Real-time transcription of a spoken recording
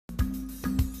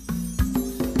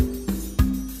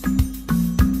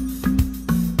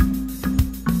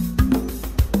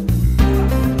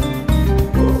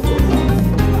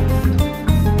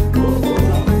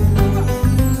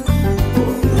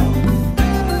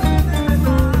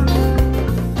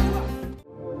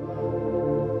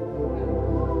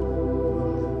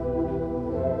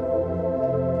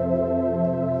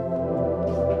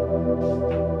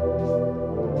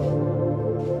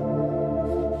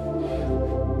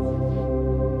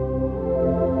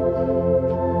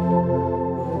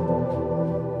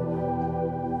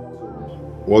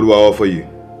What do I offer you?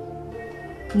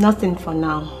 Nothing for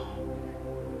now.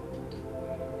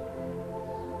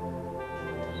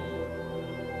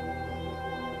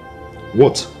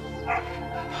 What?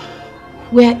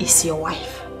 Where is your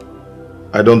wife?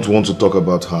 I don't want to talk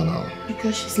about her now.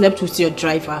 Because she slept with your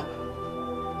driver.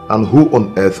 And who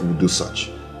on earth would do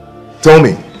such? Tell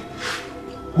me,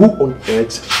 who on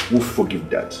earth will forgive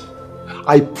that?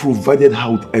 I provided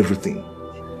her with everything.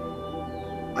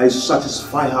 I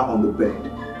satisfy her on the bed.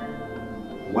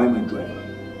 Why my driver?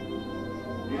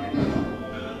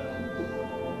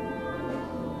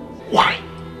 Why?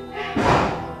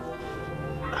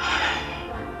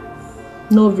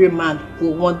 No real man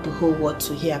will want the whole world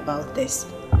to hear about this.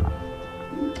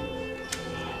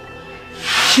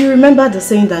 She remembered the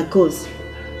saying that goes,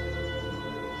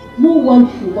 no one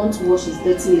will want to wash his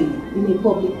dirty linen in a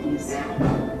public place.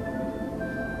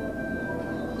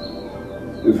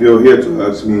 If you're here to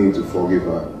ask me to forgive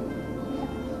her,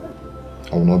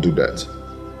 I will not do that.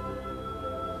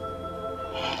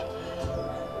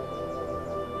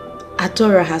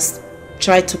 Adora has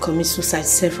tried to commit suicide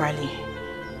severally.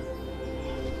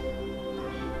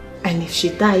 And if she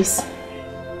dies,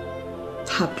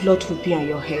 her blood will be on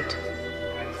your head.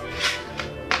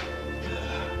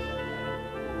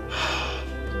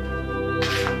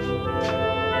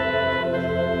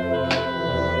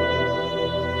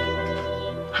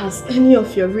 Has any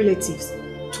of your relatives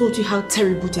told you how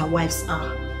terrible their wives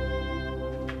are?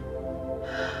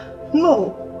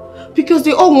 No, because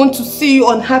they all want to see you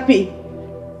unhappy.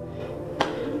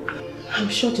 I'm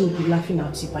sure they'll be laughing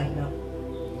at you by now.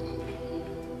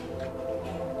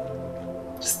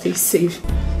 Stay safe.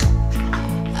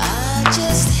 I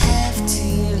just have to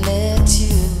let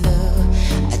you know,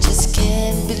 I just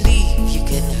can't believe you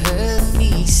can hurt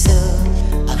me so.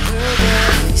 I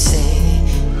heard you say,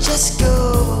 just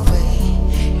go away.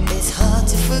 It's hard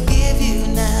to forgive you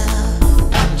now.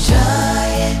 I'm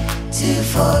trying to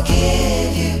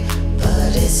forgive you,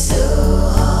 but it's so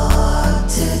hard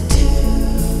to do.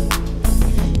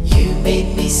 You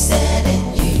made me sad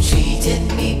and you treated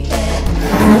me bad.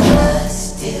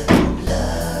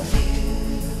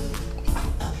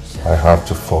 I have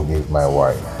to forgive my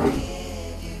wife.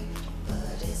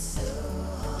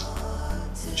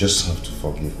 Just have to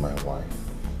forgive my wife.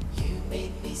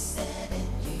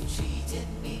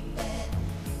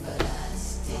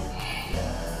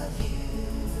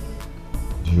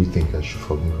 Do you think I should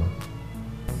forgive her?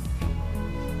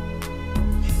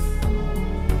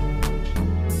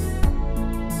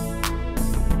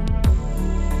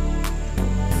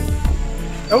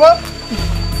 What?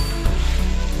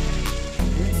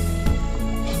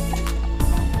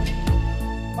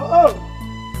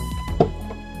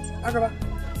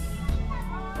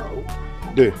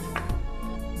 Day.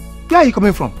 Where are you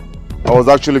coming from? I was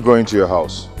actually going to your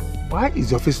house. Why is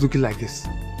your face looking like this?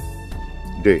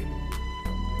 Day.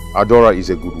 Adora is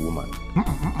a good woman.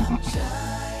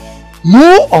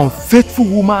 No unfaithful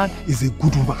woman is a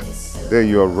good woman. There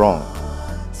you are wrong.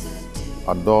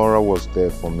 Adora was there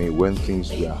for me when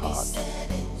things were hard.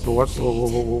 So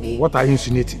what are you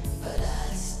insinuating?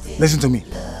 Listen to me.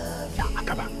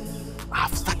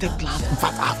 I've started plans. In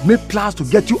fact, I've made plans to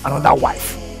get you another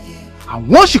wife. And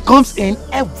once she comes in,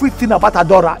 everything about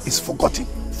Adora is forgotten.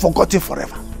 Forgotten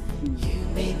forever. You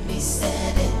made me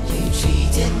sad and you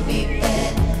treated me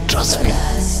bad. Trust me.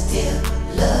 I still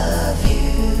love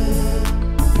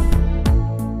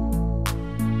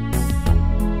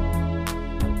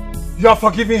you. You are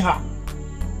forgiving her.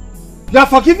 You are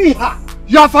forgiving her.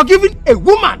 You are forgiving a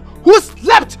woman who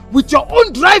slept with your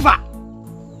own driver.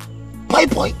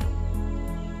 Boy.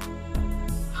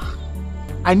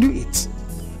 I knew it.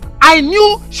 I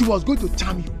knew she was going to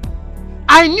charm you.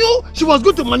 I knew she was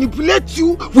going to manipulate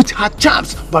you with her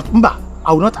charms. But Mba,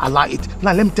 I will not allow it.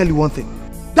 Now let me tell you one thing.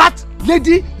 That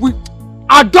lady will,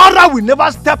 Adora will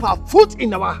never step her foot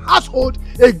in our household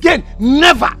again.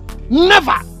 Never.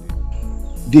 Never.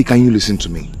 Day, can you listen to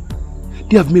me?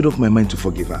 They have made up my mind to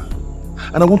forgive her.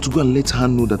 And I want to go and let her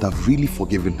know that I've really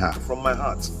forgiven her from my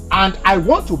heart. And I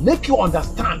want to make you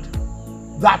understand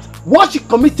that what she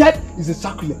committed is a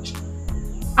sacrilege,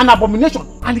 an abomination,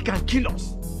 and it can kill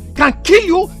us. Can kill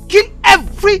you, kill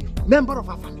every member of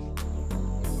our family.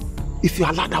 If you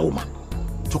allow that woman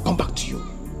to come back to you.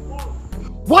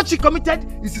 What she committed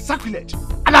is a sacrilege,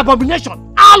 an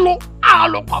abomination.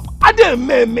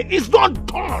 It's not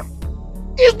done.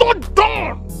 It's not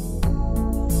done.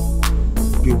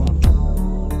 Be one.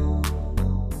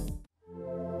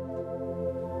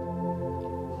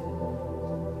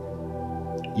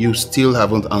 You still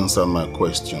haven't answered my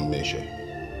question, Micheal.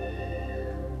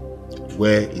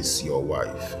 Where is your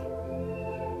wife?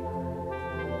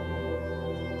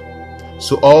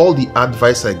 So all the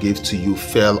advice I gave to you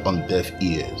fell on deaf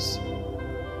ears.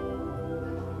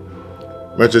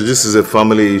 Micheal, this is a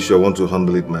family issue. I want to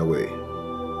handle it my way.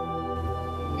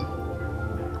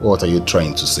 What are you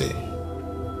trying to say?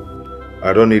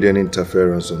 I don't need any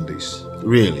interference on this.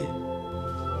 Really?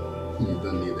 You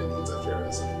don't need any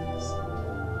interference on this.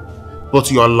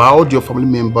 But you allowed your family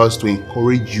members to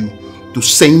encourage you to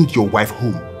send your wife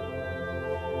home.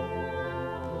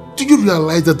 Do you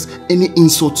realize that any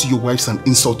insult to your wife is an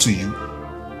insult to you?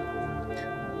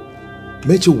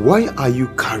 Micheal, why are you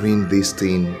carrying this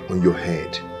thing on your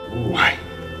head? Why?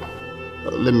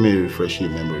 Let me refresh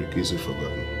your memory in case you've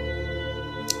forgotten.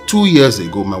 2 years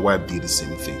ago, my wife did the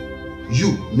same thing.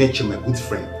 You, Micheal, my good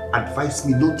friend, advised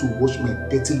me not to wash my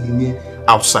dirty linen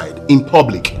outside, in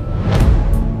public.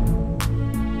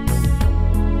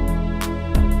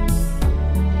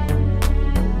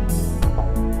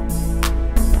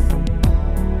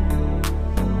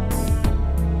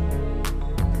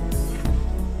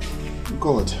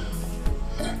 God,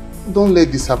 don't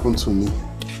let this happen to me.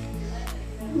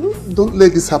 Don't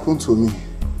let this happen to me.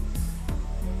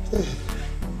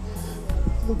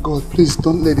 Oh God, please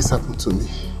don't let this happen to me.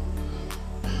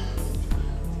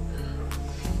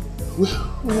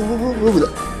 Where will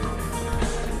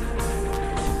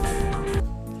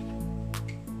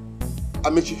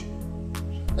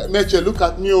Micheal, look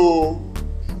at me, oh.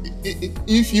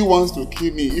 If he wants to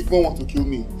kill me, if one wants to kill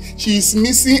me, she's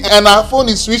missing and her phone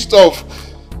is switched off.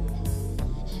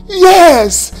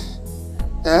 Yes!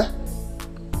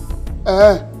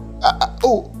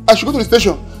 Oh, I should go to the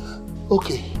station.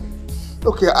 Okay,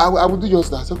 I will do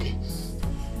just that. Okay,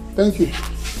 thank you.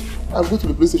 I'll go to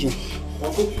the police station.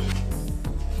 Okay.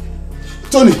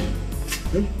 Tony!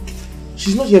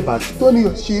 She's not yet back.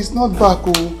 Tony, she is not back.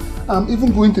 Oh. I'm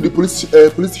even going to the police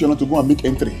station to go and make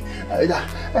entry. I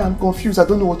am confused. I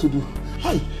don't know what to do.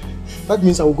 Hi. That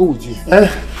means I will go with you.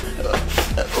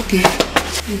 Okay.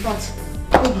 In fact,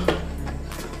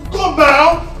 go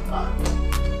now.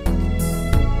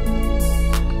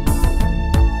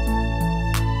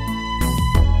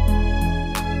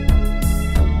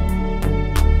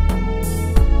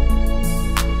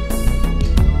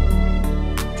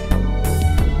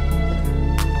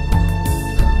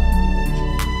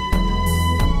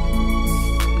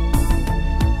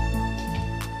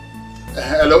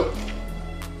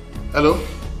 Hello?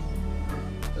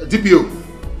 DPO?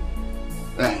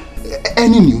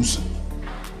 Any news?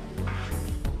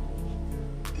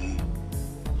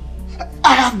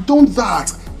 I have done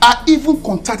that. I even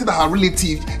contacted her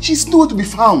relative. She's nowhere to be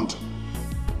found.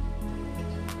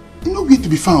 Nowhere to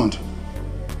be found.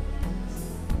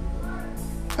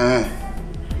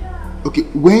 Okay,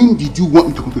 when did you want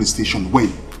me to come to the station?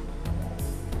 When?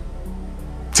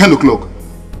 10 o'clock.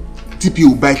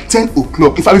 DPO, by 10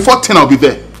 o'clock. If I'm before 10, I'll be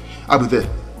there. I'll be there.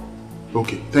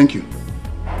 Okay, thank you.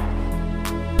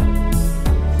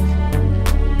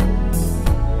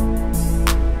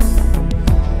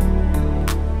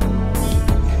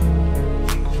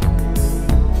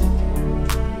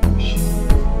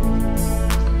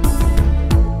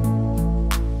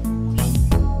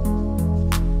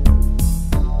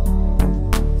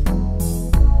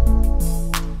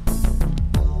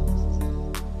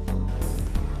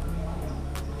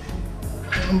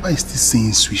 Number is still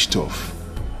saying switched off.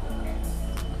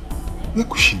 Where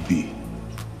could she be?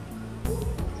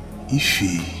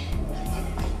 Ify,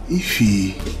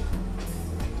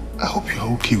 I hope you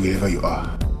are okay wherever you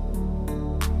are.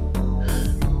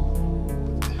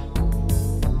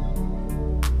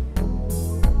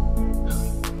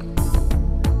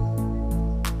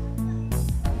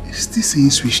 It's still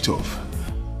saying switched off.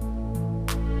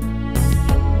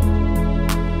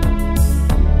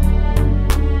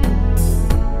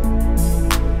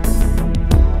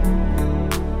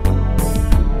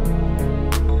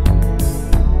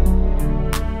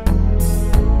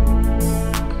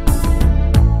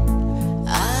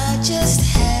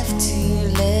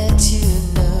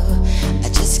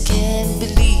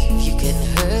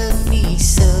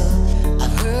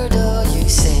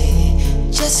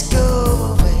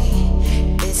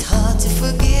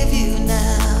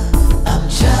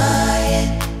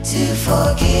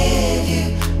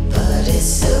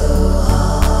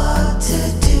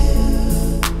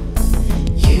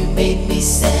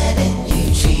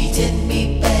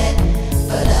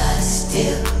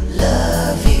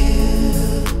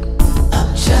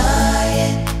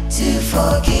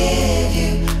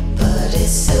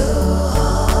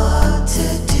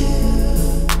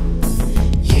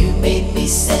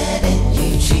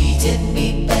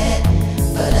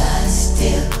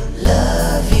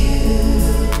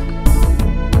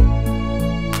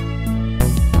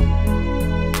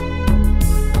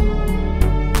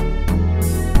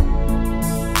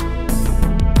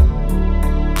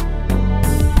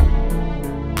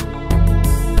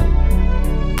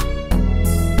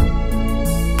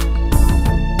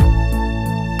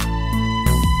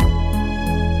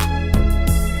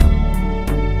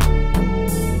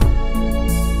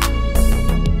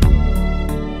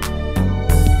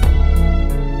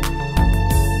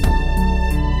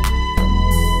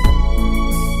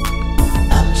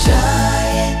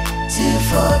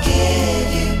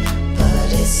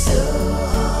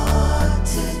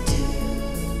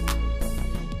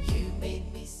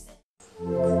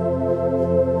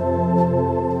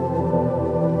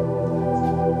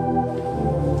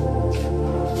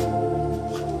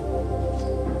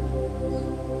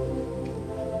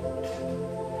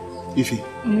 Ify.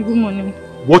 Onny, good morning.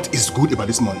 What is good about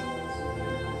this morning?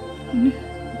 Onny,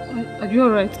 are you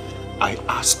alright? I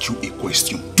ask you a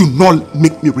question. Do not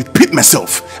make me repeat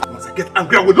myself. Once I get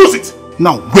angry, I will lose it.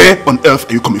 Now, where on earth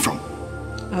are you coming from?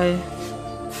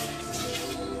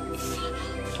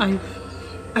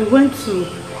 I went to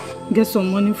get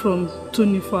some money from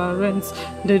Tony for our rent.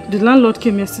 The landlord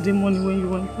came yesterday morning when you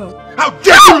went out. How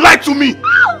dare you lie to me?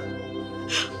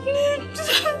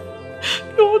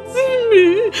 Don't see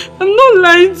me. I'm not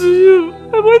lying to you.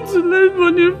 I went to lend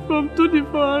money from Tony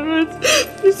for our rent.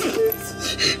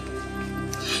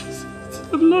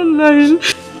 I'm not lying.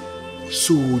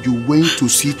 So you went to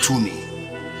see Tony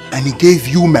and he gave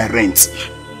you my rent?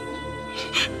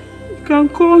 You can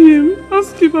call him.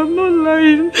 Ask him. I'm not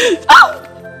lying.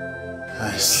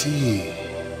 I see.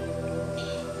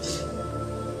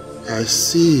 I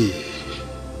see.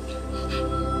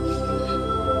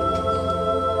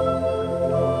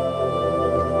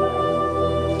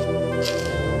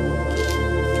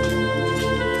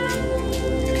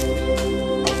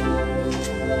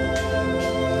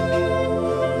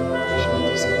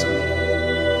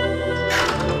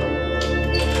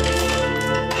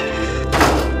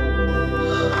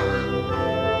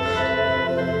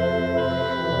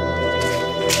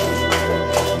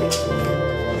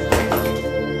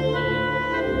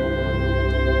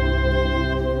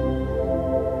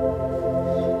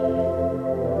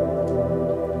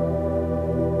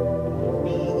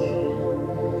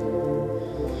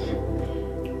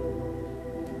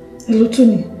 Hello,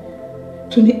 Tony.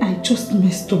 Tony, I just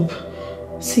messed up.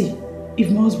 See,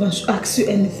 if my husband should ask you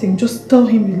anything, just tell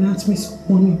him you lent me some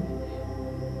money.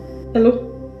 Hello?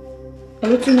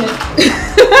 Hello, Tony.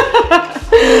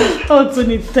 Oh,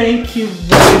 Tony, thank you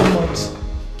very much.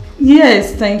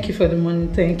 Yes, thank you for the money.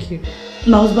 Thank you.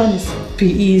 My husband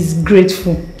is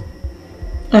grateful.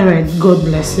 Alright, God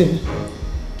bless you.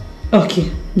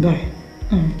 Okay, bye.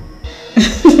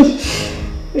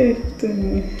 Hey,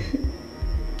 Tony.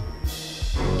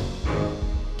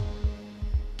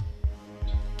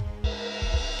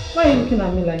 Why are you looking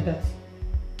at me like that?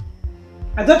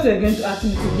 I thought you were going to ask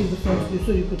me to give the phone to you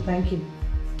so you could thank him.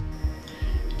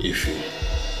 Ify,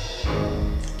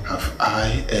 have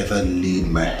I ever laid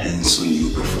my hands on you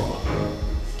before?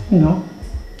 No.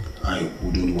 I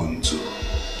wouldn't want to.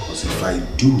 Because if I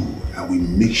do, I will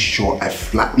make sure I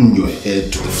flatten your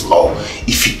head to the floor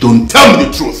if you don't tell me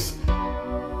the truth.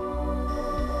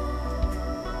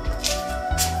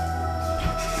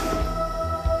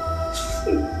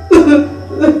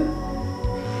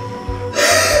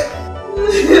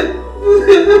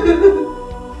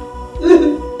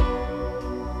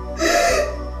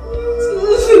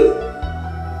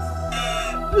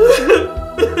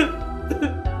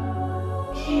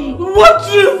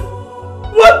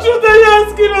 What truth are you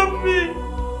asking of me?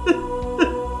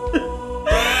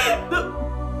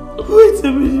 Wait a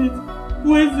minute.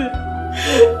 Who is it?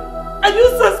 Are you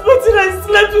suspecting I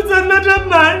slept with another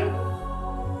man?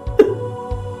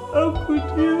 How could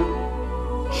you?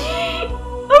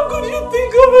 How could you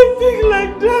think of a thing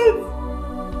like that?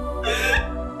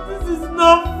 This is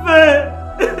not fair.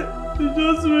 You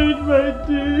just ruined my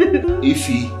day.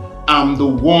 Ify, I'm the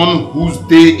one whose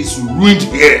day is ruined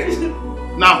here.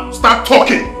 Now, start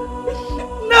talking.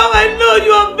 Now I know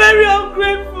you are very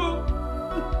ungrateful.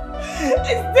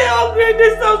 I stay hungry in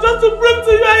this house just to prove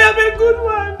to you I am a good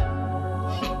one.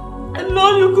 And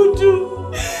all you could do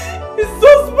is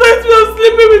suspect me of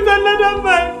sleeping with another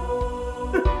man.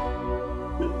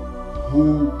 Who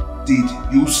did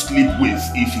you sleep with,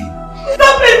 Ify?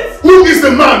 Stop it! Who is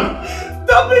the man?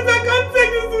 Stop it! I can't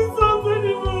take this insult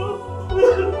anymore.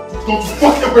 Don't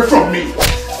walk away from me.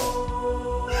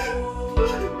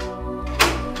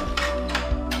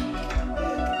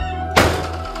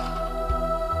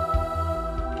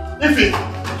 Ify!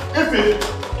 Ify!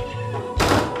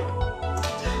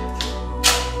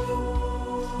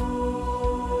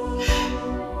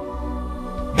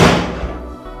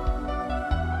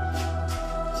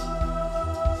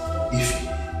 Ify,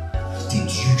 did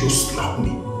you just slap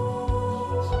me?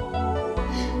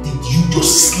 Did you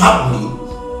just slap me?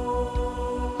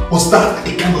 Was that a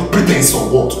kind of pretense or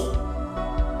what?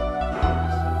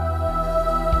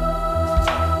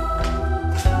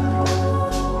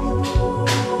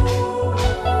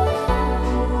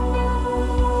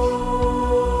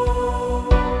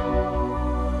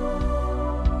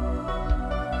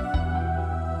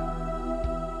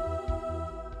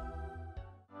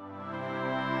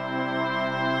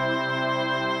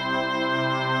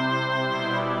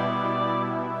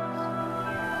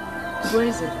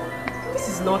 This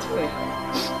is not fair.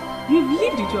 You've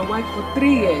lived with your wife for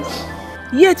 3 years.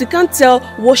 Yet you can't tell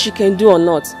what she can do or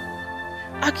not.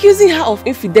 Accusing her of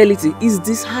infidelity is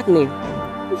disheartening.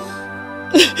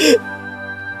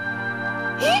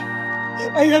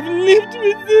 I have lived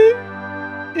with him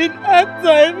in hard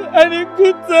time and in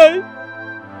good time.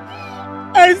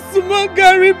 I smoke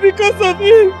Gary because of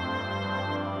him.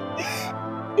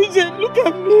 EJ, look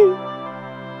at me.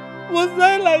 Was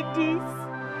I like this?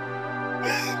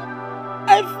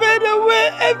 I fade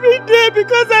away every day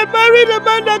because I married a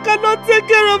man that cannot take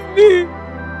care of me.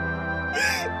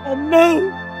 And now,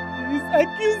 he is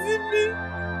accusing me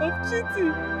of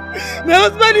cheating. My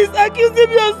husband is accusing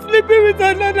me of sleeping with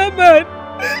another man.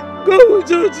 God will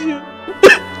judge you.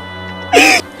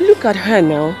 Look at her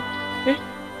now.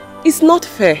 It's not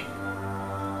fair.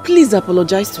 Please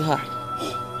apologize to her.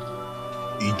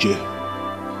 EJ,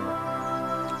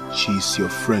 she is your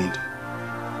friend.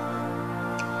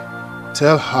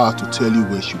 Tell her to tell you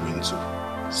where she went to,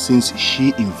 since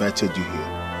she invited you here.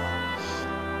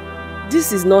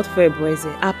 This is not fair, Boise.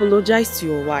 Apologize to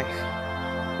your wife.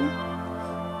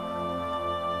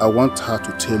 I want her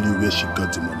to tell you where she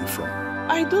got the money from.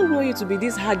 I don't know you to be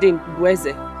this hardened,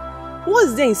 Boise.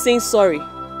 What's there in saying sorry?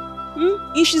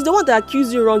 If she's the one that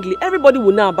accused you wrongly, everybody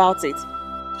will know about it.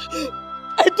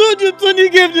 I told you Tony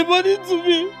gave the money to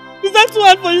me. Is that too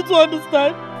hard for you to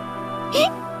understand?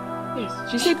 Yes,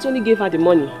 she said Tony gave her the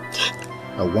money.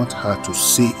 I want her to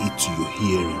say it to your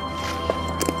hearing.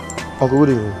 Uncle, good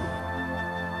evening.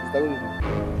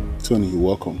 Tony, you're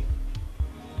welcome.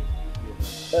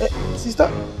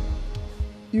 Sister,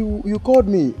 you called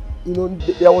me. You know,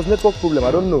 there was network problem.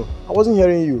 I don't know. I wasn't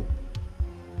hearing you.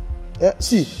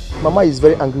 See, Mama is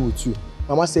very angry with you.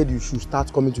 Mama said you should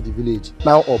start coming to the village.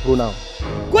 Now or pro now.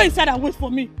 Go inside and wait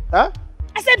for me. Huh?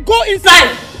 I said go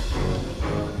inside.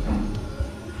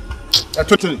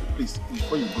 Tony, please,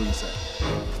 before you go inside.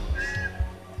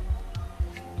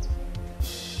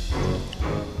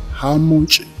 How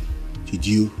much did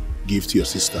you give to your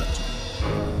sister?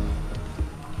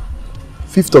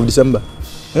 5th of December.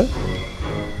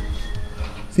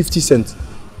 50 cents.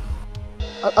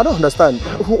 I don't understand.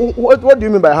 What do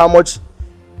you mean by how much?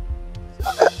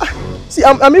 See,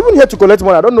 I'm even here to collect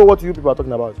money. I don't know what you people are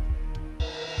talking about.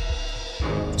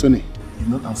 Tony, you've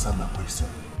not answered my question.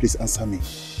 Please answer me.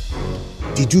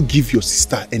 Did you give your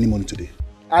sister any money today?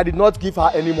 I did not give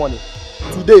her any money.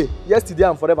 Today, yesterday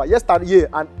and forever. Yesterday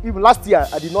and even last year,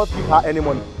 I did not give her any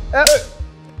money.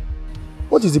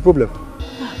 What is the problem?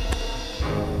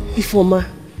 Ifeoma,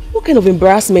 what kind of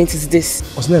embarrassment is this?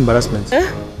 What's no embarrassment?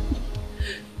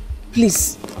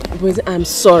 Please, I'm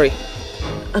sorry.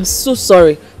 I'm so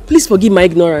sorry. Please forgive my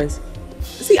ignorance.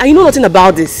 See, I know nothing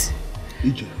about this.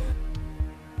 EJ,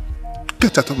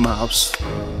 get out of my house.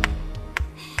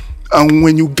 And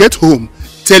when you get home,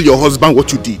 tell your husband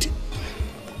what you did.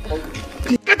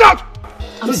 Please. Get out!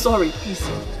 I'm sorry, please.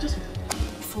 Just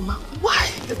Ifeoma, why?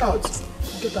 Get out.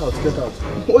 Get out, get out.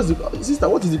 What's the sister?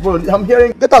 What is the problem? I'm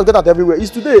hearing get out everywhere.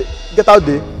 It's today. Get out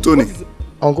day. Tony.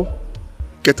 Uncle?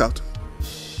 Get out.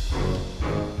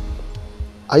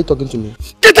 Are you talking to me?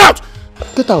 Get out!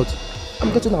 Get out.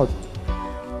 I'm getting out.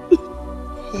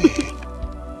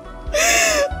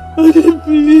 Okay,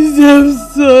 please, I'm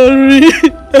sorry.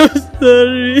 I'm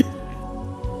sorry.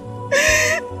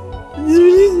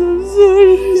 Please, I'm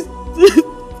sorry.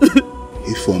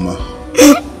 Ifeoma.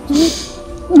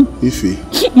 Ify,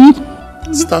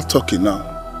 start talking now.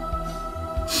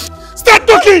 Start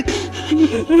talking!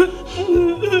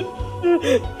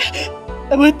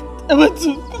 I went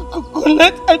to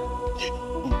collect and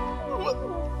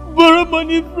borrow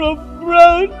money from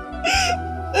Brown.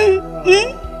 He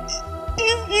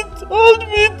told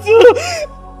me to.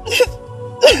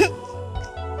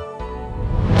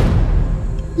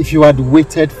 If you had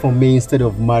waited for me instead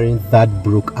of marrying that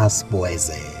broke-ass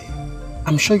Boise,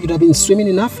 I'm sure you'd have been swimming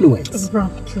in affluence.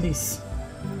 Brown, please.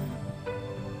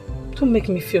 Don't make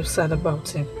me feel sad about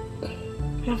him.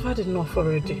 I've had enough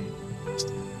already.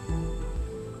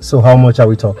 So how much are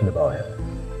we talking about here?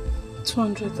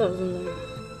 200,000 naira.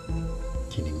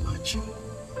 Can you imagine?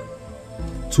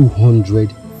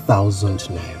 200,000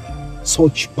 naira.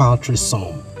 Such paltry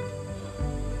sum.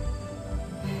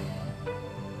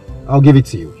 I'll give it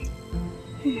to you.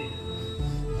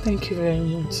 Thank you very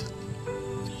much.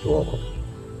 You're welcome.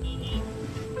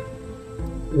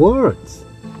 What?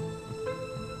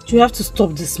 You have to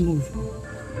stop this move.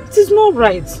 It is not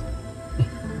right.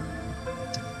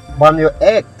 But I'm your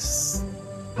ex.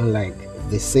 Unlike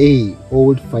they say,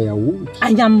 old firewood.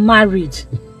 I am married.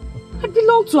 I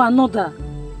belong to another.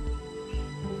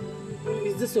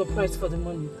 Is this your price for the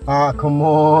money? Ah, come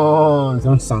on.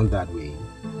 Don't sound that way.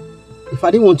 If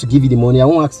I didn't want to give you the money, I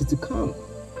won't ask you to come.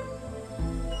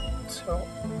 So,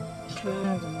 can I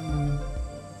have the money?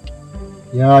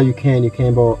 Yeah, you can,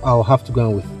 but I'll have to go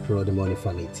and withdraw the money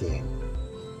from ATM.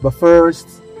 But first,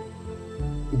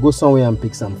 you go somewhere and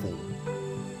pick something.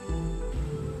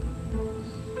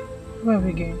 Where are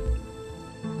we going?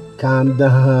 Calm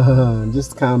down.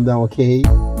 Just calm down, okay?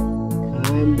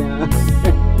 Calm down.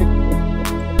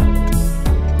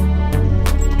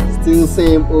 Still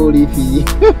same old iffy.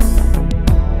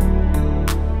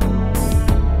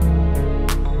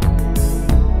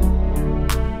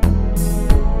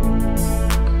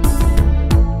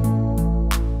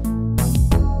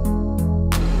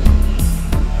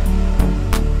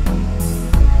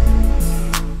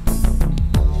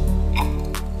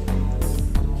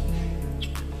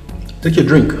 Take your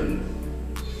drink.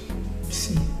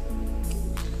 See,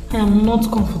 I am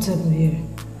not comfortable here.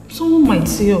 Someone might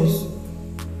see us.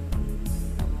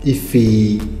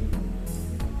 Iffy,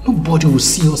 nobody will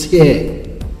see us here.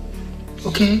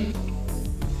 Okay?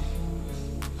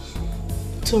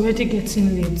 It's already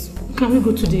getting late. Can we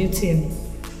go to the ATM?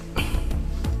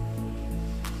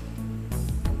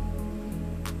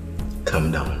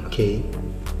 Calm down, okay?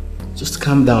 Just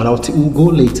calm down. We'll go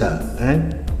later,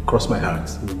 eh? Cross my heart.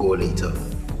 We'll go later.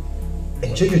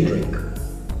 Enjoy your drink.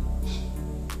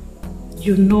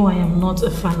 You know I am not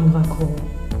a fan of alcohol.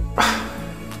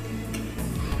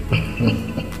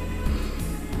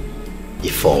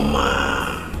 Ifoma.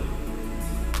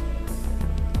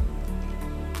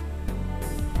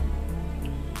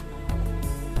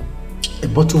 A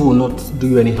bottle will not do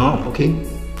you any harm, okay?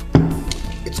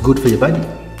 It's good for your body.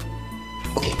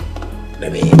 Okay,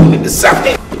 let me do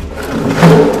something.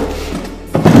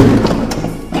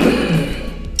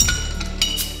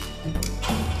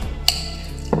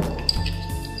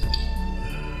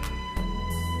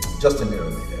 Just a little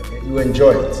bit, okay? You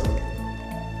enjoy it.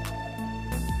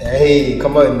 Hey,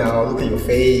 come on now, look at your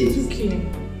face. Okay.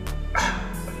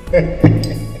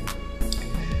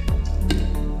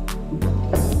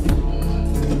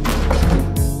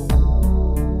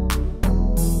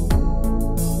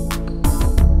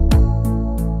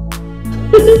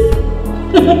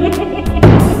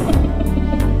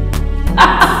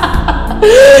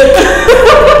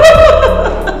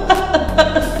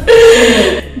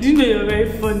 Do you know you're very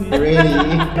funny? Really?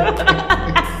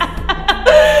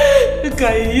 Look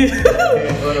at you.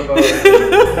 What about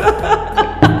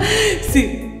See,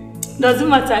 doesn't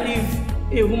matter if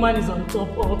a woman is on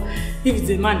top or if it's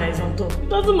a man that is on top. It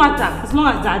doesn't matter as long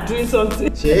as they're doing something.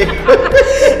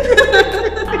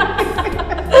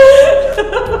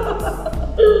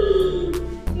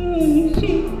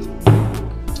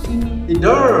 It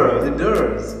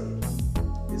does.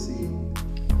 You see,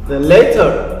 the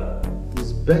later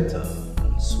is better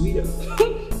and sweeter.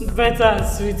 Better and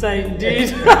sweeter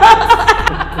indeed.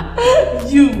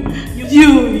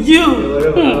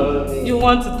 You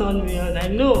want to turn me on. I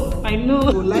know.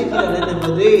 You like it at the end of the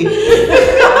day.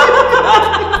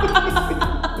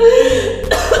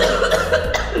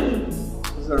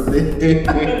 Sorry.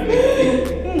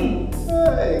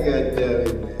 God damn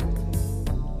it, man.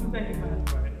 Very bad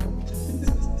for it.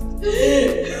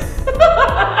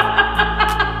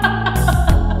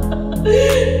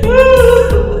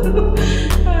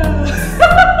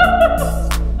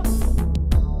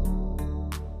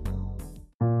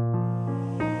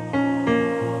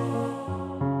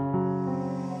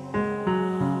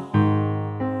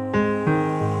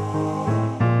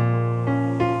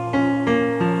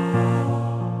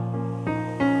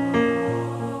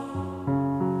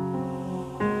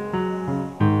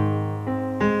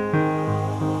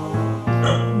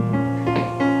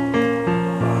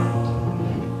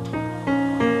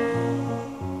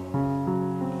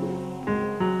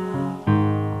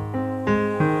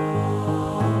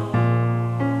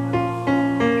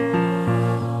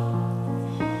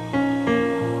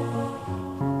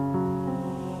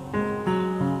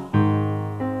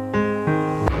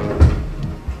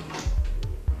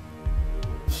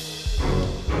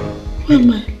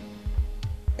 Mama.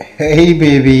 Hey,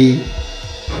 baby.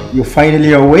 You're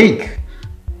finally awake.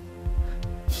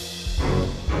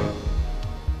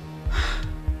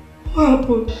 What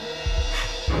happened?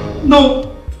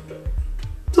 No.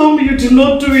 Tell me you did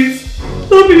not do it.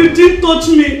 Tell me you didn't touch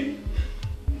me.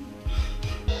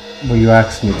 But you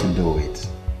asked me to do it.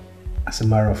 As a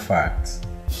matter of fact,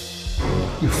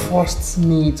 you forced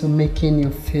me to making you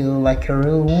feel like a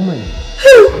real woman.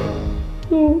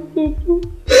 Oh my God.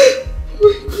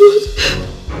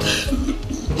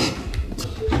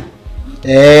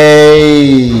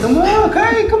 Hey! Come on,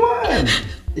 okay, come on.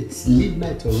 It's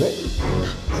midnight already.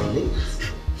 It's late.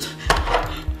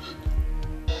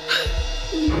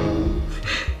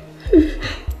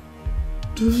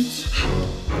 Dude,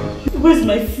 where's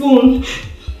my phone?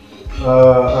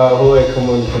 Ahoy, come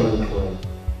on.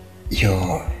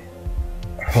 Your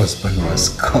husband was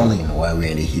calling while we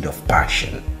were in the heat of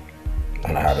passion.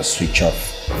 And I had to switch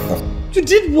off. You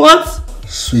did what?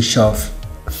 Switch off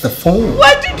the phone.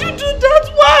 Why did you do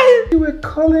that? Why? You were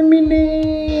calling me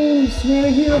names. We were in the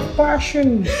heat of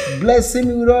passion. Blessing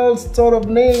me with all sort of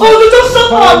names. Oh, you just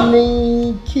shut up! Call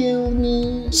me, kill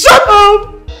me. Shut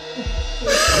up!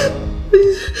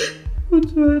 What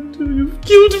do I do? You've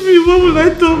killed me. What will I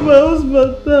tell my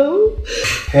husband now?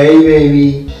 Hey,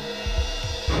 baby.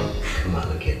 Come on,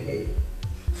 look at me.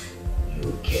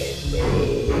 Look at me.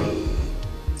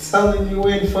 Telling you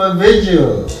waiting for a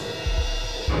vigil.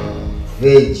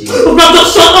 Vigil. Brother,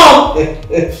 shut up!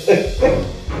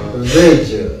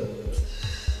 Vigil.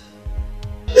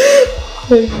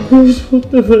 My gosh, what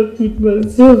have I put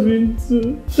myself into?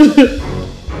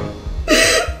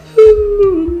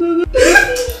 No.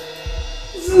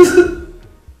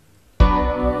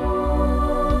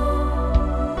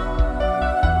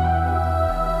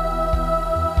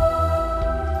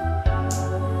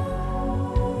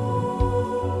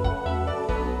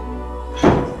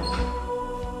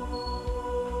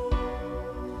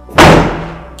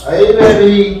 Hey,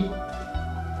 baby.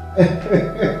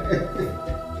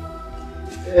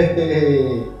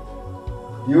 Hey.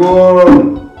 You're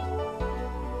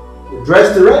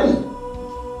dressed already.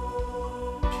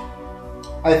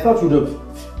 I thought you'd have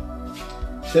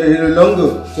stayed a little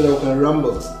longer so that we can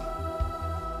rumble.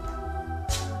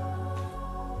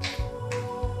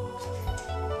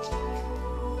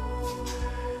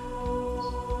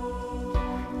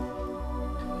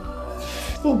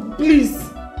 Oh, please.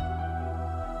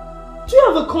 Do you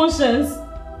have a conscience?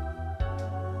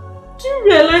 Do you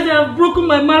realize I have broken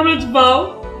my marriage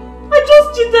vow? I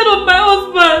just cheated on my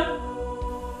husband.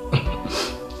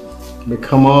 But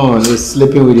come on, you're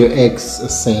sleeping with your ex,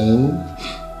 sane.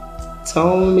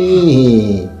 Tell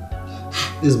me.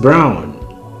 It's brown.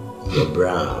 You're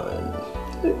brown.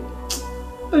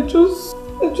 I just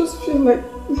feel like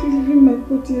leaving my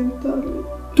body entirely.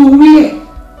 To where?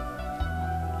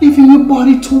 Leaving your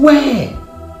body to where?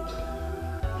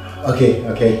 Okay.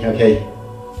 Okay,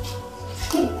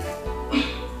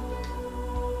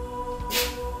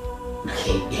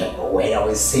 wait, I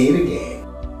will say it again.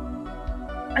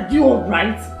 Are you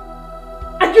alright?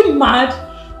 Are you mad? I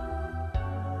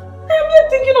am here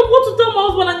thinking of what to tell my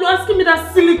husband and you're asking me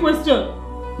that silly question.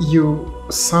 You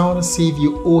sound as if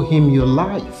you owe him your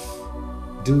life.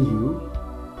 Do you?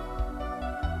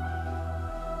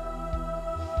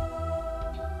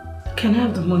 Can I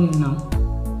have the money now?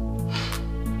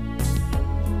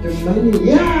 The money?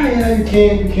 Yeah, you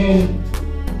can.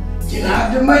 You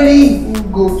have the money? We'll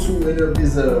go to any of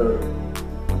these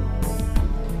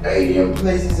alien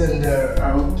places and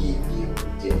I'll give you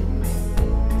the money.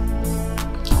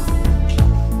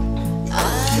 I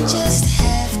just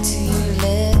have to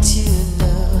let you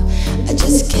know, I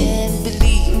just can't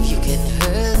believe you can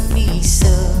hurt me so.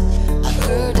 I've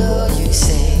heard all you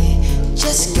say,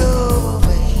 just go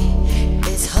away.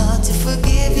 It's hard to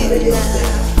forgive you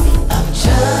now. I'm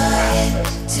trying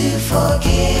to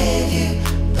forgive you,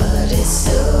 but it's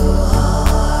so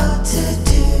hard to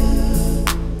do.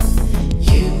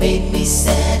 You made me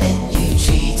sad and you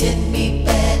treated me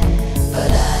bad,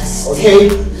 but I still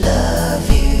love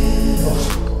you.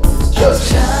 I'm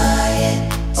trying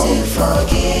to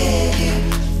forgive you,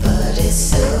 but it's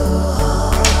so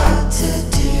hard to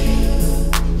do.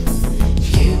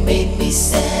 You made me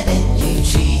sad and you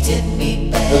treated me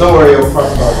bad. Don't worry, I'll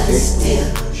talk about it.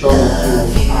 Still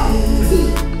love you.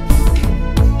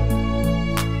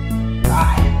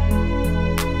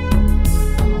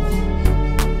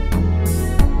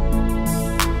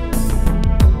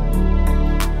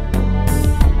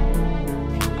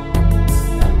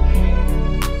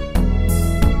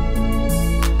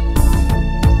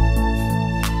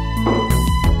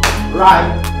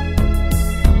 Right.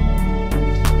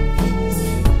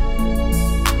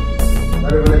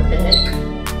 Not even a panic.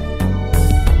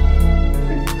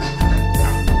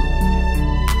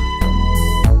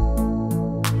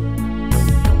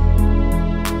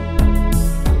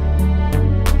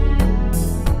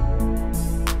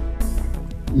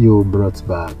 You brought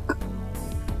back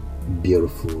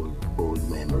beautiful old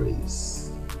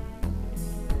memories.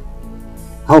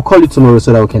 I'll call you tomorrow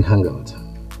so that we can hang out.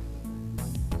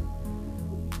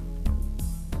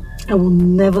 I will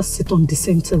never sit on the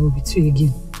same table with you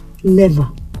again. Never.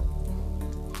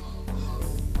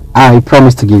 I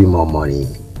promise to give you more money.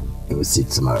 You will see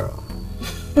tomorrow.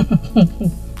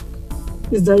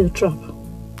 Is that your trap?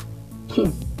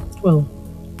 Well,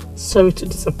 sorry to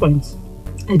disappoint.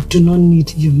 I do not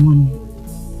need your money.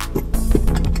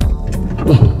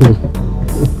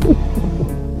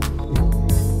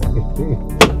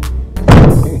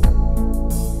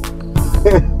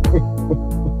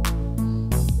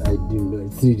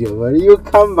 studio, but you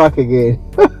come back again.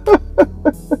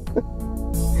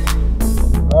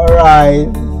 Alright.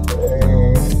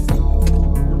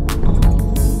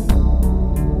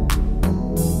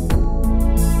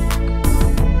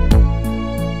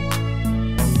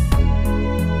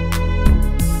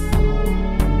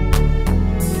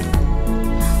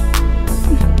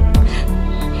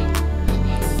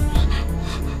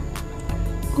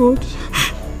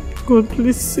 God,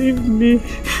 please save me.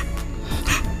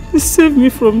 Please save me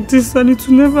from this and it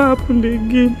will never happen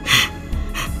again.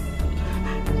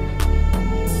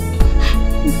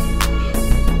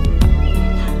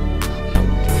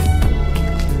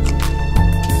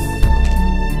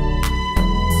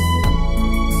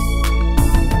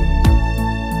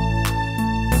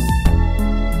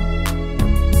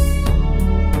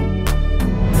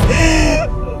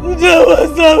 That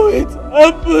was how it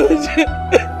happened.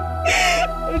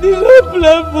 I did not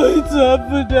plan for it to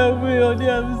happen that way, Onny.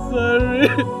 I'm sorry.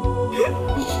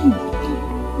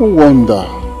 No wonder.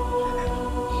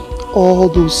 All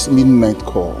those midnight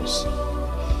calls.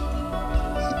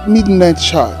 Midnight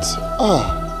chats.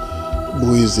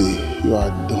 Boise, you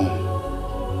are done.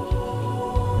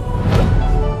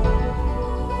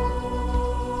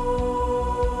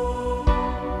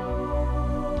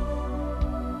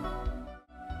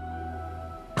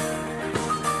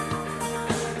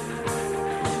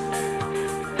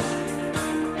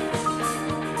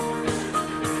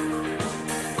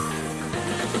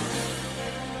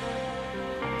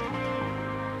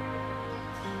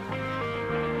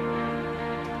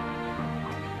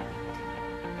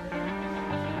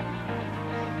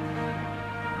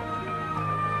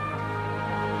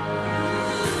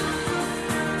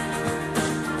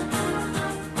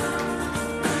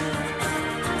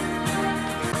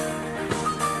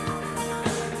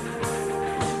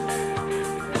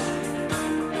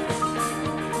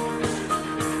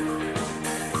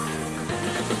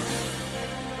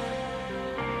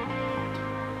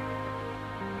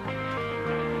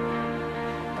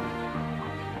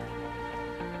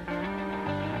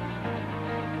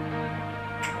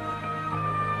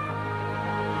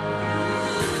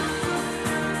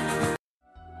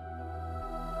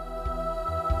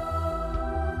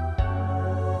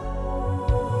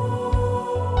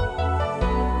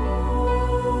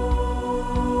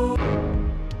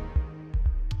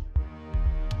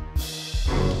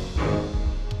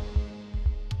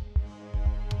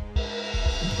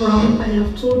 Brown, I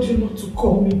have told you not to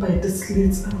call me by this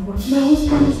late hour. My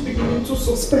husband is beginning to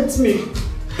suspect me.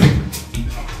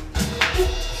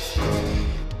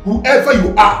 Whoever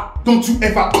you are, don't you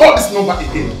ever call this number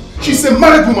again. She's a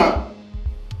married woman.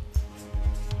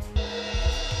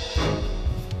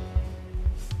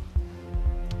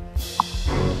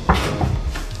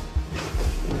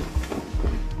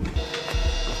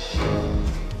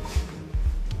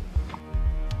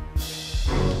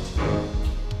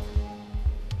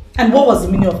 And what was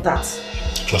the meaning of that?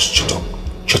 Just shut up.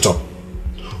 Shut up.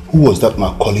 Who was that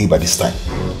man calling you by this time?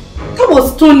 That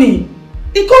was Tony.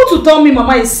 He called to tell me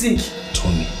Mama is sick.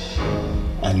 Tony.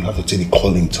 And you have to take the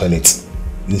call in the toilet.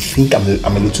 You think I'm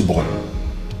a little boy?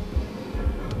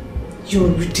 You're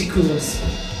ridiculous.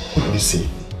 What did you say?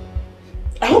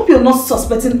 I hope you're not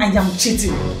suspecting I am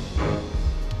cheating.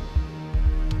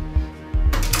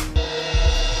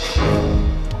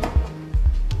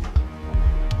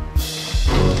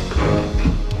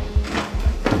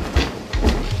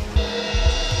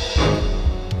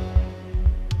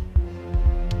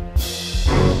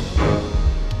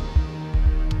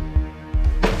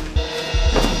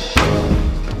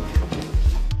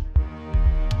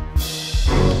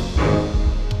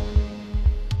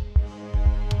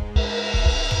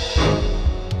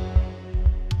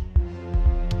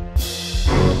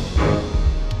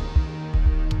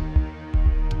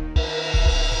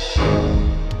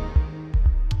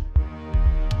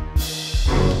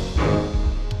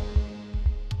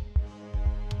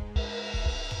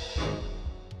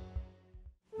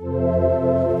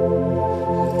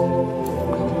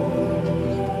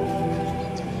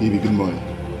 Baby, good morning.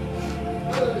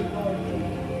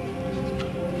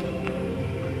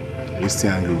 Are you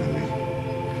still angry with me?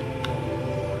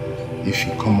 If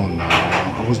you come on now,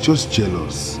 I was just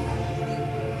jealous.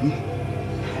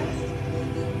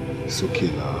 It's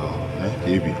okay now,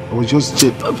 baby. I was just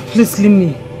jealous. Please leave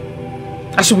me.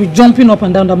 I should be jumping up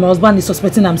and down that my husband is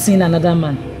suspecting I'm seeing another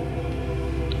man.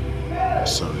 I'm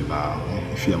sorry now.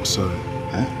 If I'm sorry,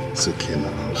 it's okay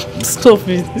now. Stop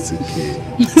it. It's okay.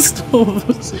 Stop.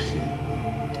 It's okay.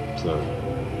 Sorry.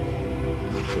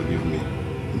 Forgive me.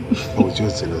 I was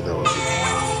just jealous, that was it.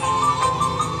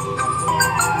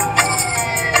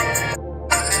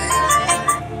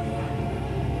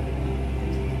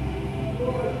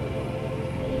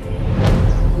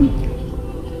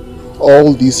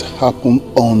 all this happened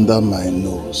under my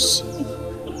nose.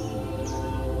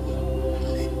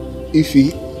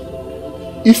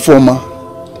 Ifeoma,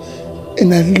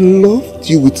 and I loved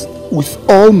you with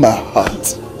all my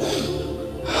heart.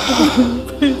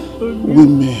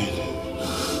 Women.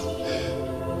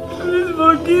 Please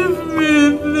forgive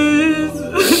me, please.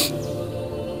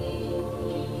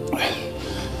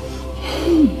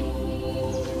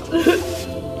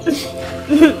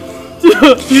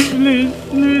 Please.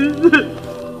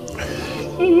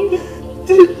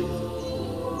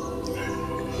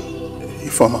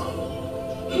 Ifeoma,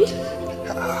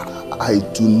 I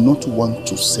do not want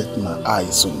to set my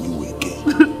eyes on you again.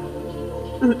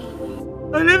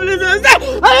 Only please, I'm sorry.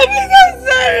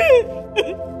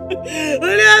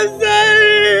 Only I'm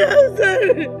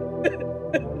sorry.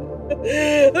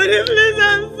 Only please,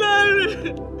 I'm sorry.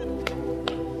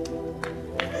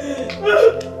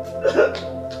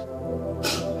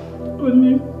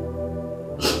 Only,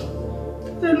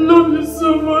 I love you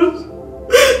so much.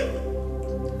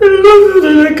 I love you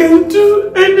that I can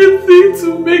do anything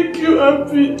to make you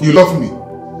happy. You love me?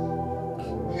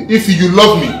 If you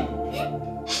love me, I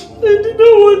did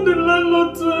not want the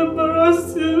landlord to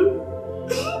embarrass you.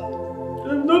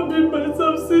 I've not been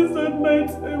myself since that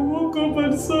night I woke up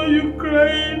and saw you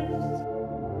crying.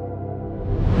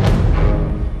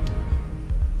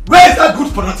 Where is that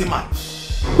good for nothing man?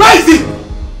 Where is he?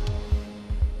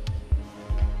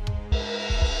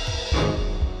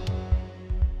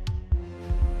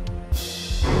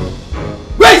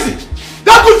 Where is he?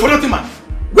 That good for nothing man?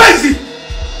 Where is he?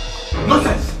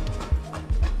 Nonsense.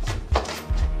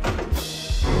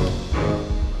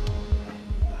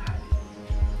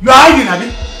 You are hiding, Abi?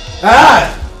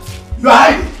 Ah, you are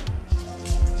hiding.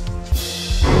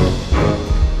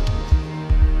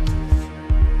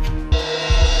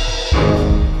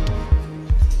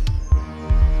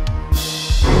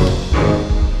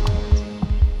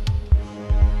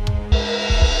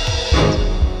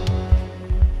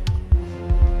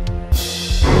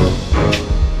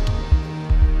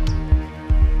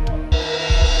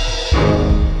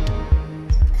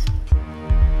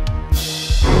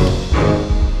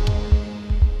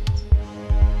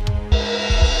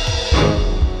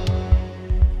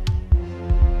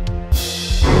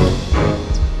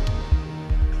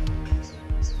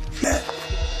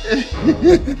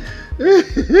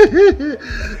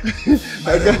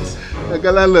 I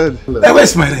got landlord.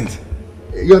 Where's my rent?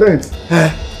 Your rent?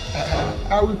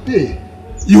 I will pay.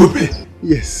 You will pay?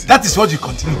 Yes. That is what you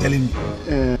continue telling me.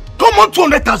 Come on,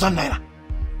 200,000 naira.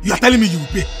 You are telling me you will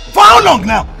pay. For how long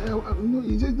now? No,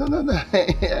 you just no.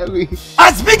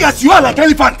 As big as you are like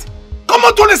elephant. Come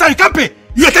on, 200,000, you can't pay.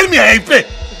 You are telling me I pay.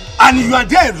 And you are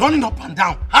there running up and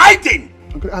down, hiding.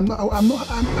 Okay, I'm not hiding.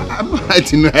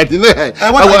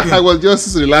 I was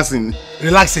just relaxing.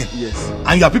 Relaxing? Yes.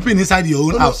 And you are peeping inside your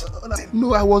own house?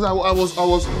 No, I was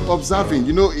observing.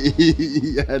 You know,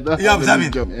 you are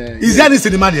observing? Is there any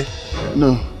cinema there?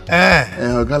 No.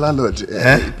 Landlord,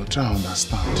 but try to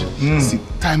understand. See,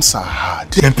 times are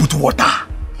hard. Then put water.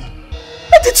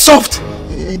 Let it soft.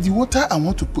 The water I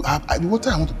want to put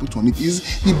on it is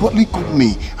the bottling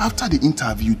company. After the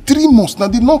interview, 3 months now,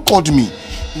 they've not called me.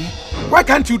 Why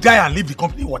can't you die and leave the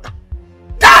company water?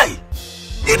 Die!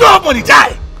 You know how money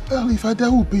die. Well, if I die,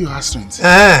 who will pay your house rent?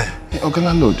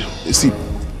 Landlord, see,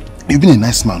 you've been a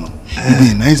nice man. You've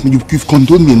been a nice man. You've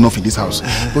condoned me enough in this house.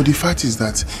 But the fact is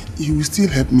that you will still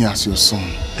help me as your son.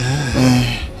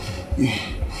 You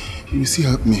will still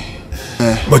help me.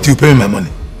 But you pay me my money.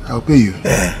 I'll pay you.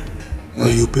 Well,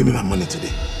 you pay me my money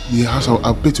today. The house,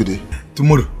 I'll pay today.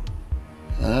 Tomorrow.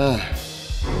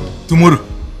 Tomorrow.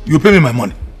 You pay me my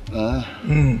money. Let's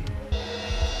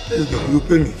go. You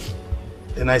pay me.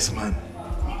 A nice man.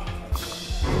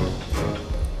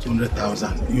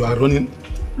 200,000. You are running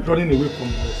away from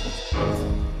me.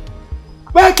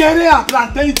 Bakery and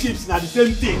plantain chips are the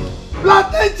same thing.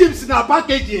 Plantain chips are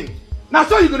packaging. Now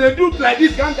so you're gonna do like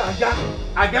this gang and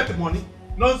get the money.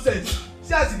 Nonsense.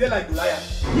 See as they like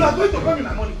Goliath. You are going to pay me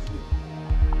my money today.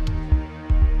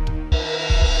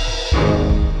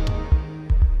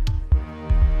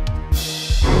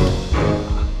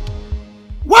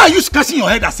 Why are you scratching your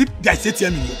head as if there is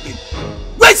ATM in your brain?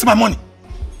 Where is my money?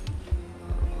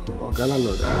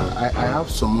 Landlord, I have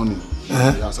some money.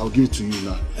 Yes, I'll give it to you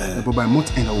now. But by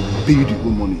month end, I will pay you the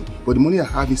whole money. But the money I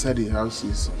have inside the house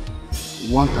is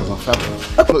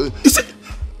 1,500. Is it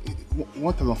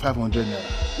 1,500 naira.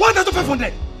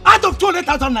 1,500 out of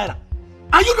 200,000 naira.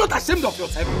 Are you not ashamed of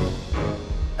yourself?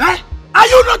 Are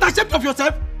you not ashamed of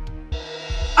yourself?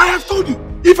 I have told you,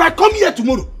 if I come here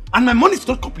tomorrow and my money is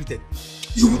not completed,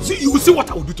 you will see what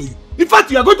I will do to you. In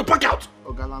fact, you are going to pack out.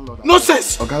 Oga landlord.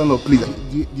 Nonsense! Oga landlord, please.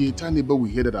 The entire neighbor will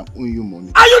hear that I'm owing you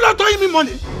money. Are you not owing me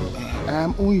money? I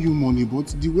am owing you money, but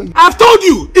the way... I've told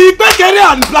you!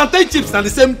 Ipekere and plantain chips are the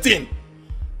same thing.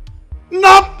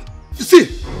 Now, you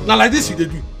see, now like this you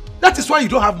do. That is why you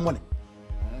don't have money.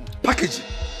 Packaging.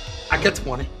 I get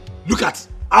money. Look at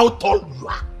how tall you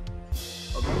are.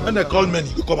 When they call men,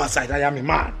 you come outside. I am a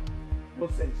man.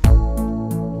 Nonsense.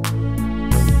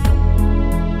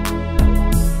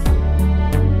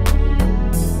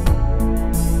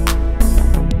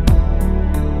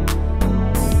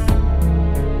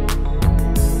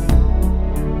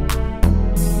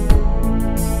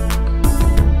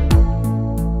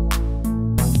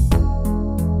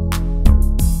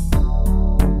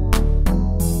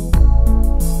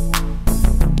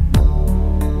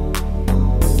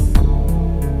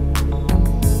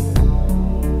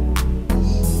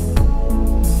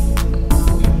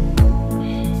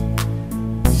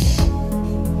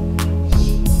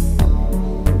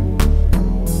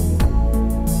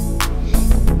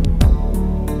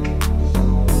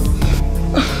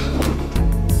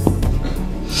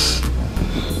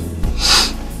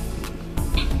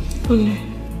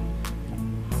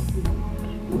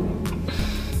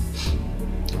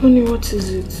 Onny, what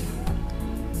is it?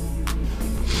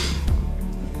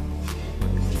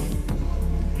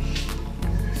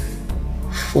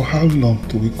 For how long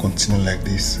do we continue like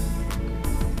this?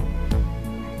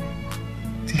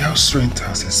 The house rent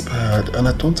has expired and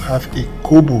I don't have a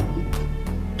kobo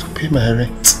to pay my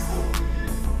rent.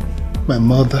 My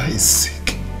mother is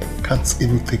sick. I can't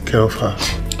even take care of her.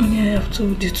 Onny, I have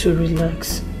told you to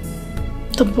relax.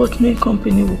 The bottling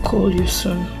company will call you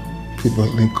soon. The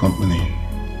bottling company?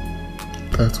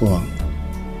 That one.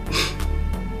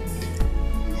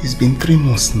 It's been 3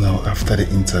 months now after the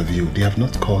interview. They have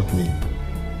not called me.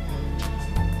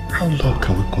 How long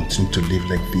can we continue to live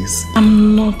like this?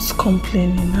 I'm not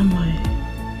complaining, am I?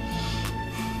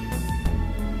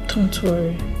 Don't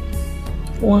worry.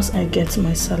 Once I get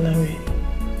my salary,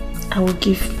 I will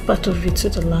give part of it to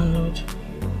the landlord.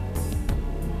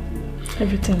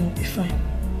 Everything will be fine.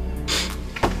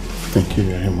 Thank you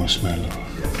very much, my love.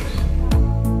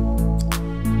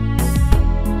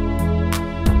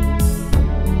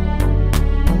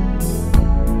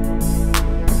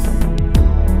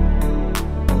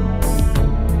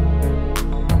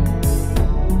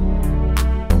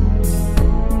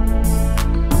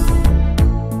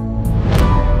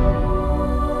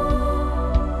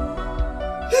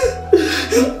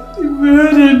 If we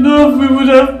had enough, we would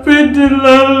have paid the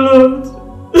landlord.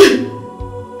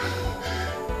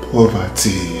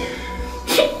 Poverty.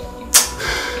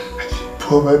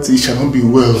 Poverty shall not be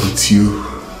well with you.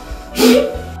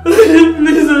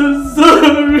 Please, I'm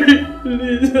sorry.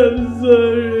 Please, I'm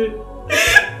sorry.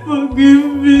 Forgive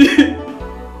me.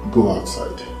 Go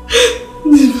outside.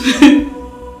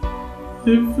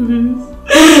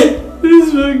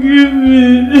 Please forgive me.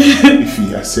 If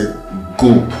I said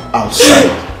go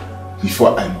outside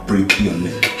before I break your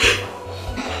neck.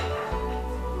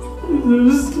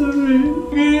 I'm sorry.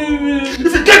 Forgive me.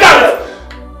 If you get out!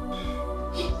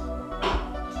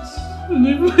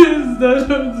 Please, don't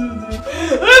do this.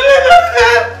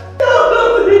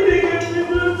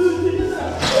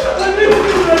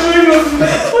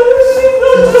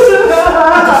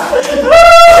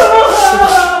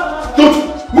 Don't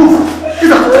move!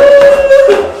 Get out!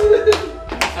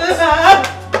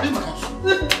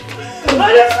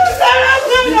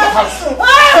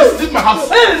 Leave my house!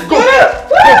 Go!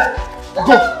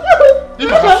 Go! Leave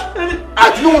my house! I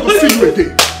don't want to see you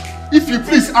again. If you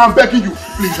please, I'm begging you.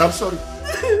 Please, I'm sorry.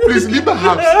 Please leave my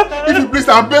house. If you please,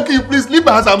 I'm begging you. Please leave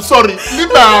my house. I'm sorry.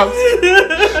 Leave my house.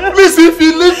 Please, if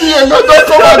you leave me alone, don't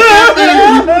come and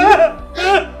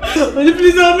kill me.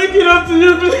 Please, I'll make it up to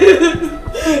you, please.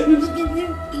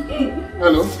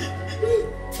 Hello?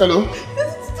 Hello?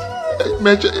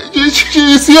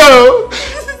 She's here.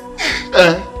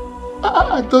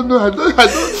 I don't know.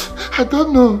 I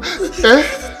don't know.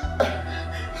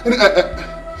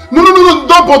 No,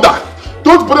 don't bother.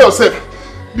 Don't bother yourself.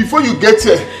 Before you get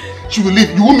here, she will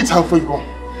leave. You won't meet her before you go.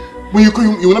 When you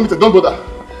come, you will not meet her. Don't bother.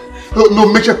 No,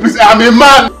 Micheal, please. I'm a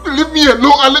man. Leave me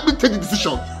alone and let me take the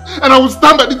decision. And I will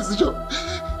stand by the decision.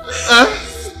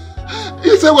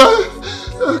 You say what?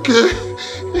 Okay.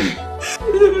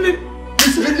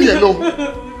 Please leave me alone.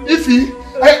 See,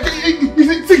 I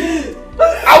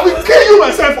will kill you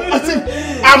myself.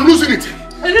 I'm losing it.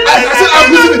 I said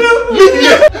I'm losing it. Leave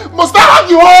here. Must I have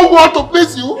the whole world to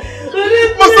please you?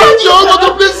 Must I have the whole world to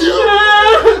please you?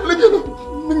 Leave me alone.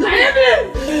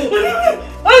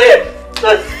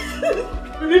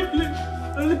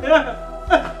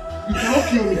 You cannot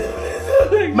kill me.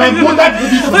 My mother did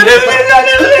this to me.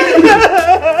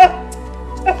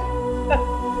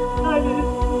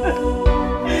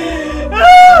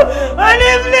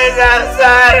 Onny, please, I'm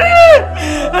sorry.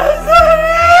 I'm sorry.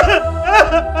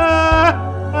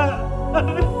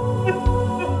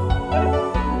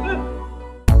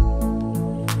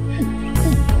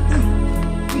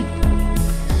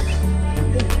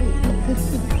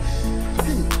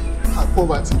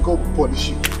 Poverty, God will punish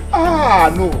you. Ah,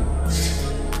 no.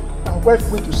 My wife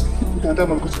went to sleep with another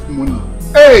man because of money.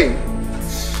 Hey!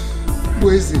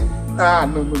 Where is it? Ah,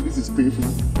 no, this is painful.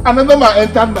 Another man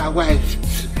entered my wife.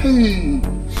 Hey!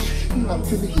 I'm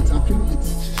feeling it,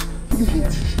 Feeling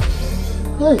it.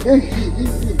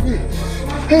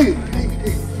 Hey!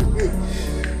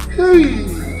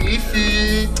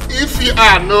 If you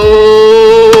are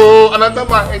no! Another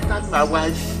man entered my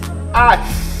wife. Ah!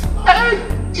 Hey!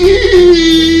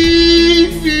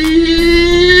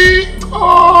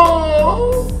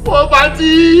 Oh,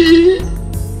 poverty!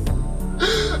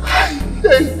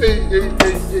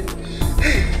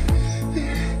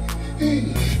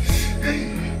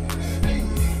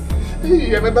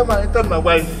 Hey, another man entered my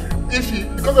wife.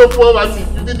 Because of poverty,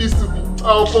 you did this to me.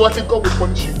 Oh, poverty, God will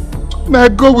punish you. My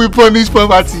God will punish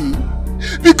poverty.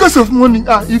 Because of money,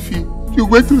 you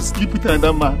went to sleep with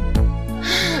another man.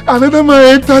 Another man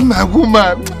entered my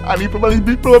woman, and he probably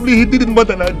did it more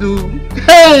than I do.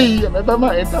 Hey, another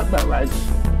man entered my wife.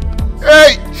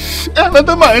 Hey,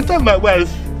 another man entered my wife.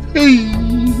 Hey,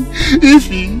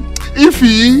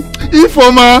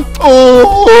 Ifoma.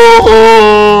 Oh,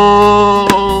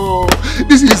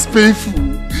 this is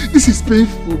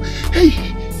painful. Hey,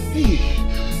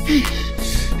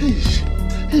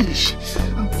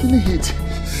 I'm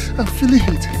feeling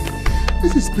it.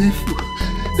 This is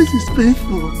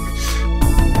painful.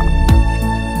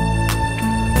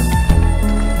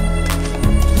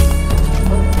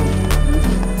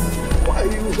 Why are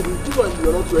you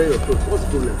not wearing your clothes? What's the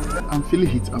problem? I'm feeling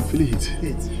it.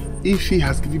 Ify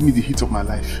has given me the heat of my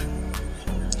life.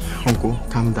 Uncle,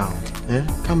 calm down.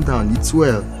 Calm down. It's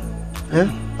well.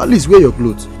 At least wear your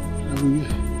clothes.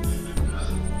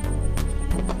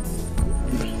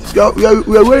 We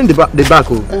are wearing the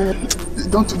back. Oh.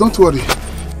 Don't worry.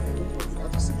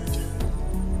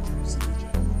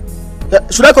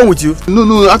 Should I come with you?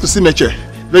 No, I have to see Micheal.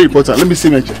 Very important. Let me see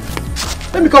Micheal.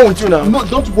 Let me come with you now. No,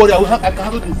 don't worry. I can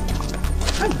handle this.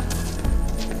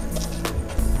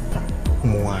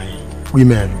 Why?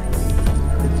 Women.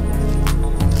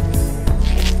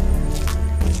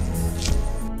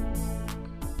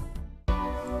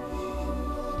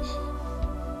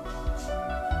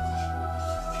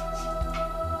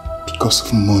 Because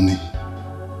of money.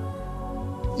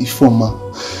 Ifoma.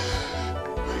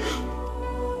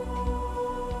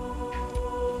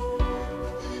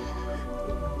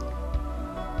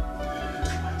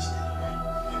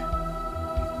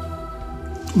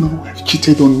 My wife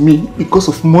cheated on me because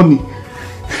of money.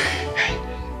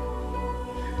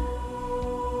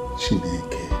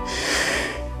 Chineke,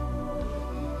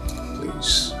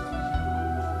 please.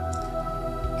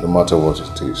 No matter what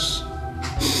it is,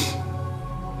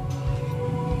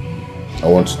 I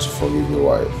want you to forgive your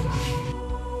wife.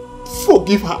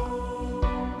 Forgive her?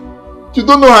 You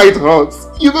don't know how it hurts.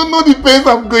 You don't know the pains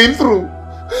I'm going through.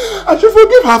 I should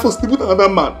forgive her for sleeping with another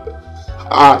man.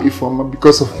 Ifoma,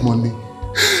 because of money.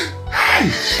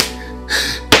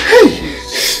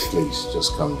 Please,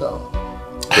 just calm down.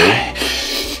 Okay?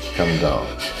 Calm down.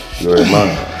 You're a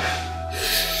man.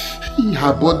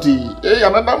 Her body. Hey,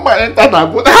 another man entered her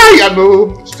body. I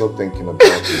know. Stop thinking about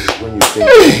it. When you think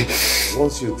it,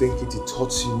 once you think it, it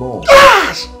hurts you more.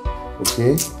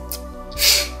 Okay?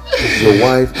 It's your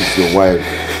wife,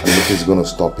 and nothing's gonna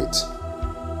stop it.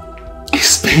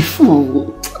 It's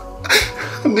painful.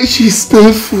 She's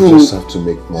painful. You just have to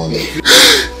make money.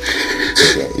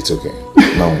 It's okay.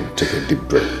 Now take a deep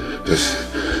breath.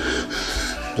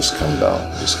 Just calm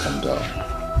down. Just calm down.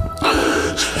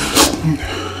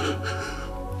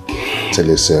 Tell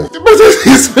yourself. But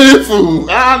it's painful.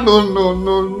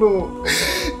 No.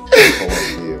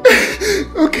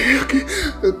 Okay.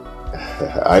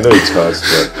 I know it hurts,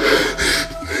 but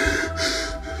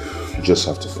you just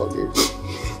have to forgive.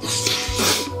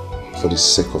 For the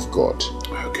sake of God.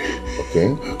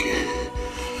 Okay?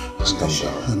 Just calm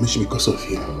down. Because of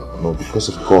you. No, because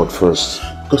of God first.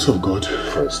 Because of God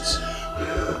first.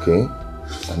 Okay?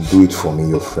 And do it for me,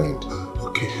 your friend.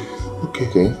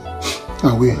 Okay?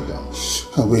 I will.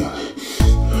 Come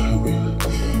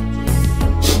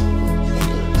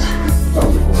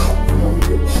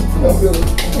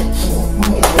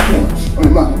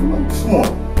on.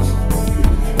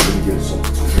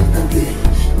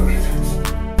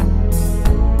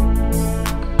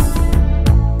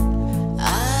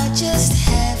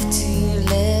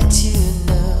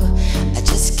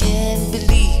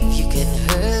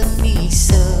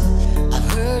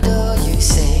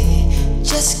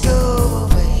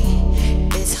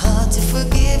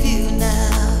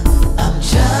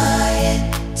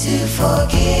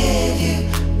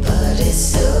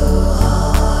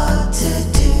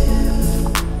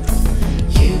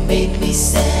 made me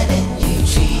sad and you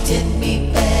treated me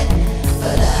bad,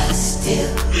 but I still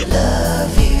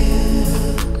love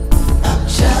you. I'm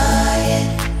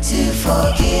trying to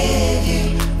forgive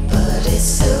you, but it's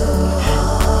so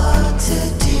hard to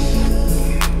do.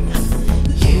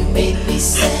 You made me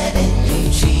sad and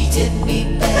you treated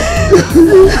me bad,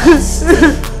 but I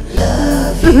still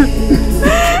love you.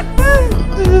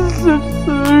 I'm so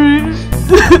sorry.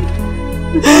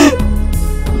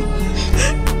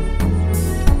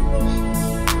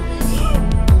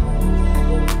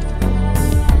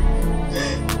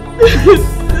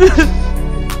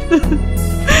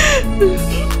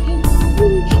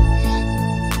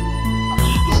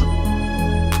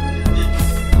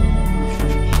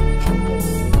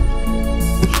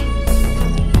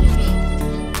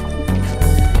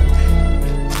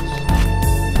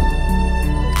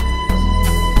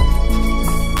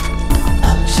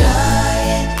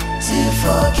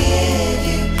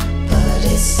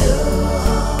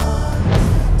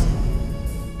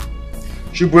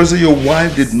 Chibueze, your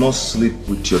wife did not sleep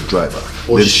with your driver,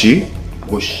 did she?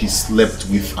 Or she slept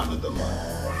with another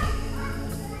man.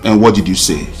 And what did you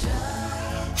say?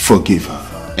 Forgive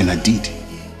her. And I did.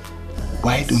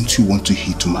 Why don't you want to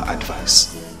heed to my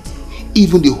advice?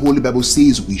 Even the Holy Bible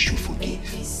says we should forgive.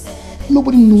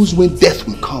 Nobody knows when death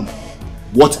will come.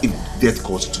 What if death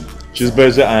calls to you?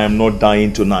 Chibueze, I am not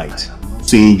dying tonight.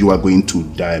 Saying you are going to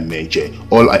die, Major.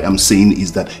 All I am saying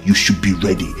is that you should be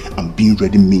ready, and being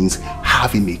ready means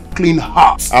having a clean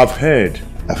heart. I've heard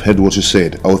what you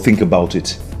said. I'll think about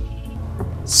it.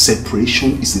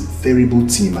 Separation is a terrible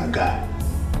thing, my guy.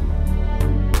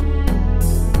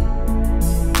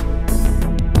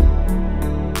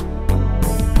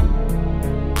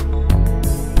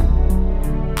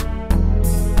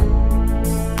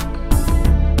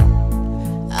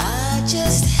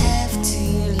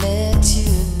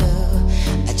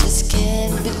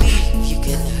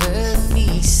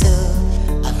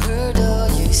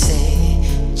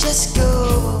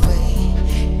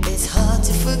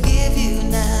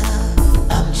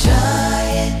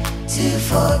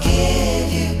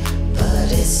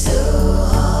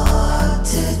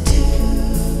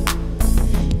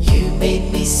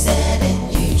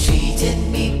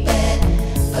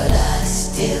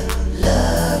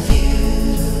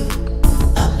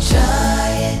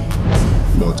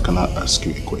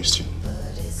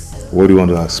 What do you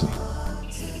want to ask me?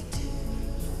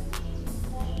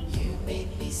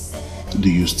 Do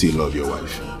you still love your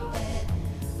wife?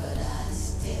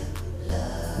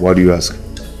 Why do you ask?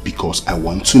 Because I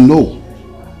want to know.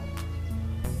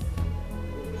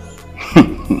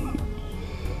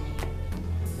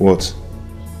 What?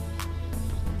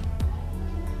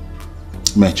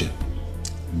 Micheal,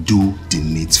 do the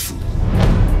needful.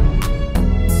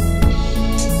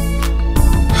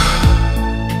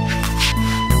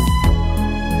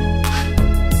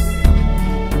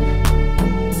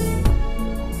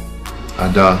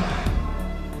 Ada,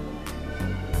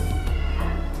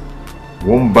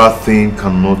 one bad thing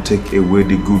cannot take away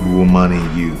the good woman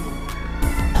in you.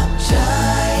 I'm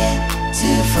trying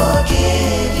to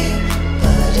forgive you,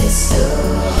 but it's so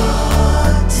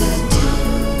hard to do.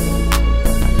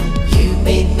 You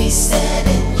made me sad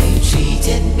and you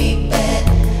treated me bad,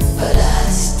 but I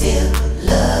still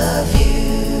love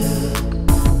you.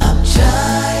 I'm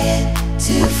trying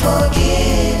to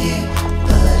forgive you,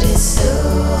 but it's so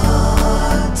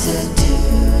hard to do.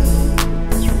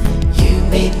 You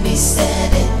made me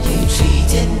sad and you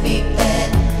treated me bad,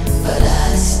 but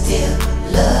I still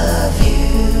love you.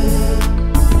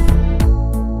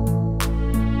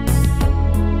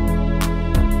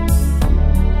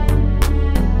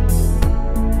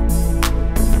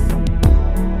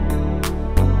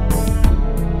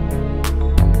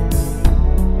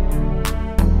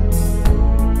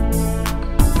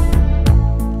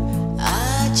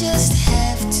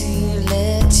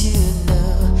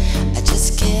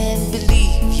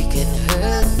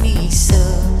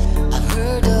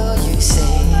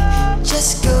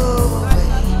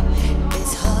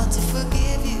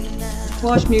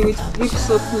 Wash me with deep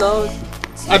soap, Lord.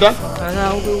 Ada? And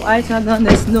I will be whiter than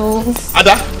the snow.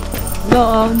 Ada?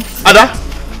 Lord. Ada?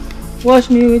 Wash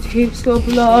me with deep soap,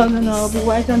 Lord, and I will be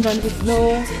whiter than the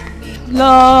snow.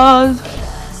 Lord.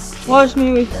 Wash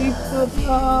me with deep soap,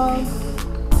 Lord.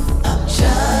 I'm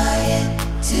trying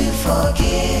to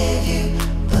forgive you,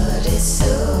 but it's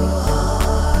so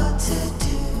hard to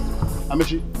do.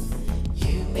 Amechi.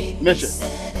 Micheal.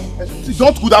 See,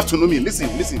 don't good afternoon me. Listen.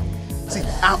 See,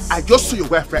 I just saw your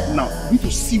wife right now. You need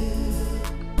to see.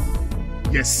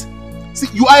 Yes. See,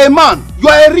 you are a man. You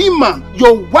are a real man.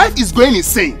 Your wife is going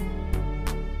insane.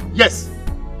 Yes.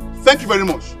 Thank you very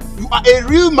much. You are a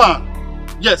real man.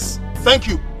 Yes, thank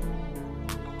you.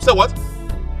 Say what?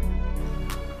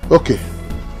 Okay.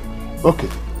 Okay.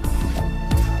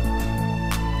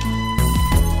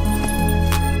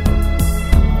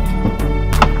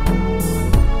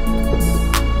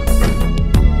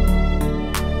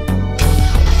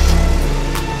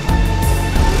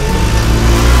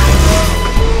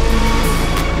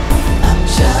 I'm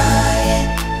trying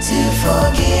to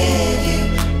forgive you,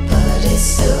 but it's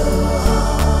so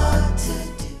hard to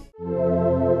do.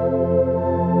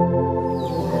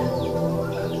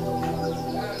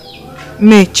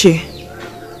 Micheal,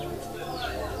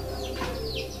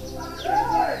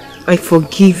 I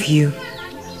forgive you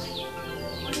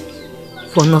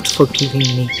for not forgiving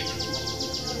me.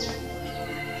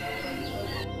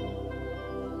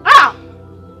 Ah!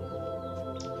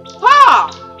 Ah!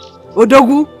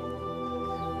 Odogu!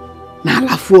 Now,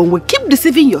 Lafuonwe, keep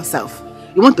deceiving yourself.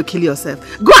 You want to kill yourself.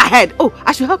 Go ahead. Oh,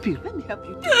 I should help you. Let me help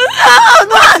you.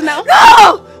 No! No!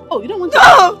 Oh, you don't want to?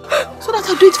 No! So that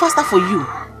I'll do it faster for you.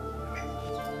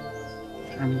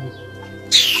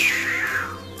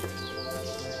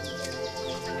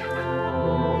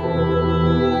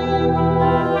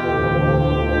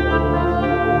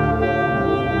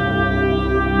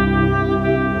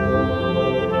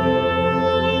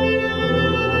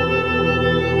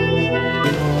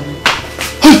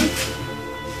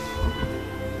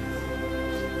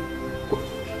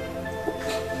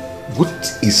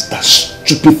 What is that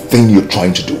stupid thing you're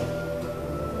trying to do?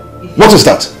 What is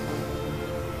that?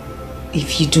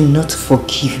 If you do not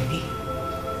forgive me,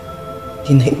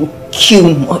 then I will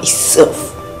kill myself.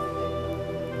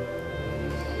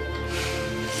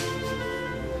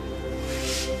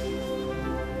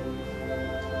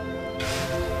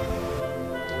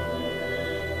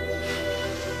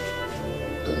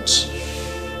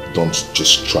 Don't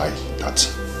just try that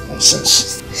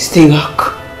nonsense. Stay back.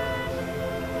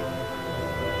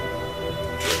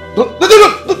 No,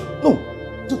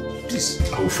 please.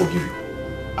 I will forgive you.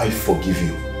 I forgive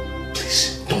you.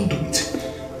 Please, don't do it.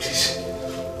 Please.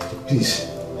 Please.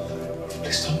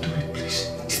 Please don't do it,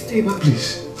 please. Stay back,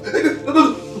 please.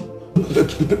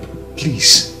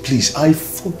 Please, I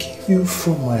forgive you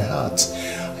from my heart.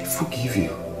 I forgive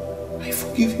you. I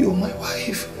forgive you, my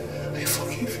wife. I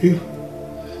forgive you.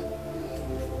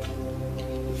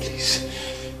 Please.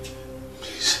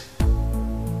 Please.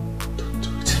 Don't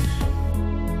do it.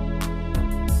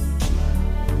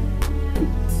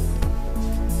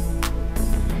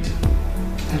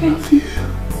 I love you.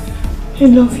 I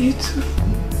love you too.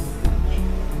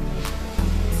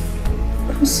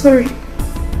 I'm sorry.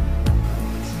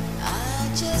 I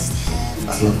just have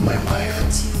I love my wife.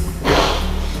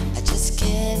 I just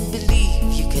can't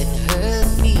believe you can hurt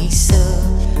me so.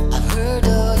 I've heard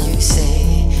all you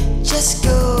say, just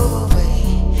go away.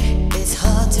 It's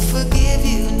hard to forgive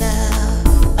you now.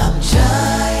 I'm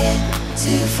trying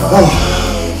to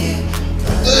forgive you,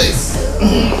 but it's so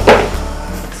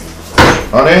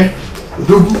Onny?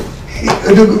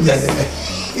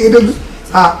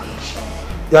 Ah,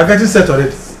 you are getting set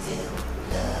already.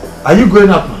 Are you going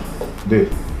up, man? Dave,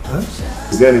 huh?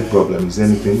 Is there any problem? Is there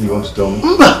anything you want to tell me?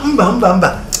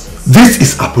 Mba. This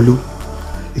is Apollo.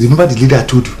 Remember the leader I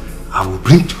told you? I will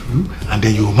bring to you and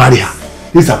then you will marry her.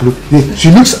 This is Apollo.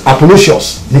 She looks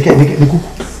Apollo-cious.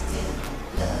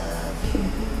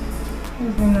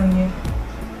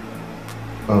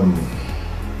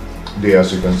 There,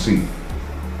 as you can see,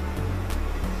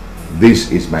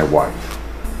 this is my wife.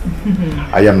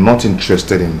 I am not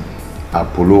interested in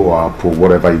Apollo or Apo,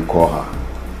 whatever you call her.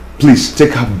 Please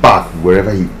take her back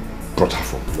wherever you brought her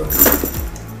from.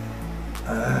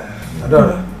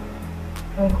 Adora,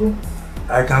 Uncle.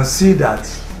 I can see that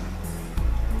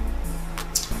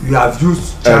you have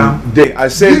used charm. I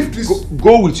said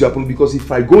go with your Apollo, because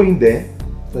if I go in there,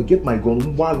 if I get my gun,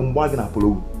 I'm wagging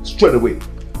Apollo straight away.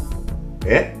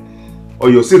 Eh? Oh,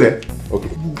 you're still there?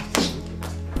 Okay.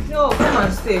 No, come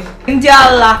and stay.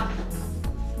 Indiala.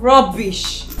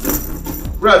 Rubbish.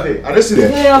 Right there. Are they still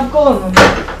there? Yeah, I'm gone.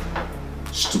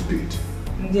 Stupid.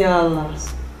 Indiala.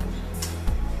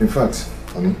 In fact,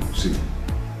 honey, see,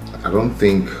 I don't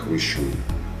think we should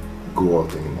go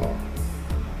out anymore.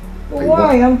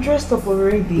 Why? I'm dressed up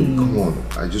already. Come on.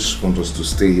 I just want us to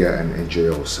stay here and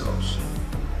enjoy ourselves.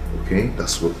 Okay?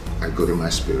 That's what I got in my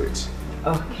spirit.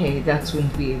 Okay, that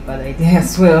won't be a bad idea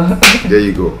as well. There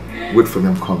you go. Wait for me,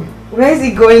 I'm coming. Where is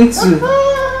he going to?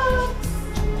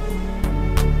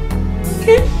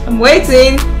 Okay, I'm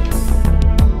waiting.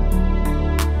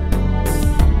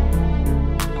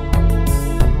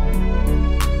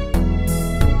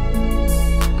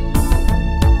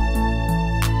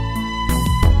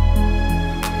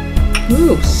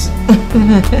 Oops.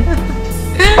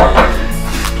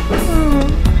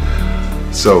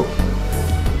 So,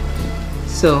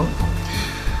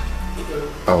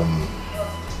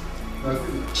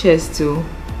 cheers to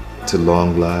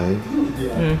long life,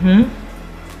 mm-hmm.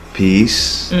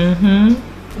 peace, Mm-hmm.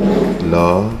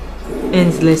 love,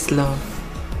 endless love,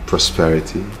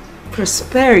 prosperity,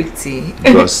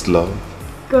 God's love,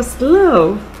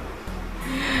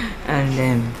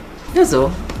 and that's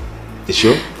all. You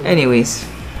sure? Anyways,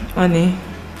 Onny.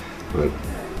 Right.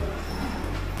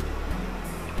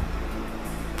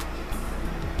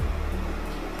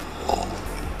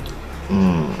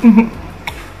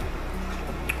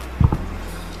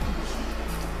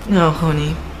 Now,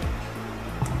 honey,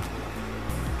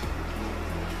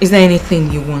 is there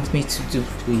anything you want me to do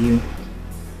for you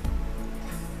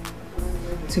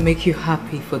to make you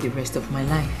happy for the rest of my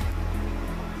life?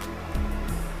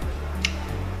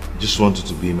 Just wanted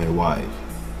to be my wife.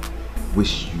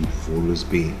 Wish you've always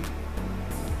been.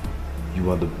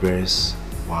 You are the best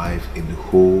wife in the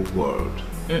whole world.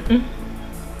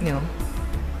 No.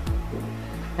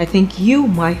 I think you,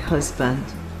 my husband,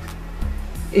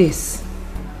 is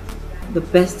the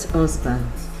best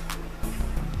husband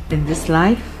in this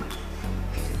life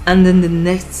and in the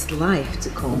next life to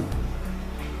come.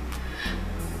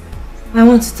 I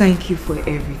want to thank you for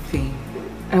everything.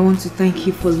 I want to thank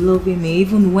you for loving me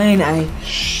even when I...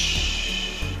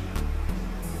 Shh.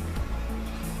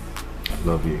 I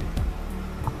love you.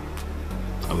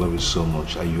 I love you so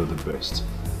much and you're the best.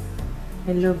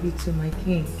 I love you too, my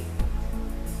king.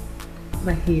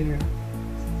 My hero.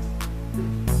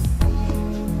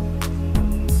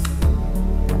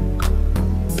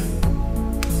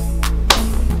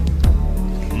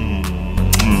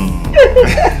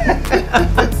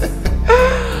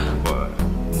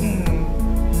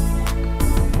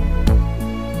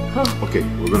 Okay,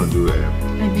 we're gonna do I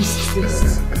missed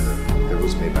this.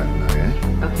 Devil's Maybach now, yeah?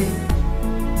 Okay.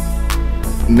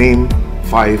 Name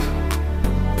 5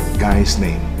 guys'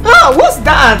 name. Oh, what's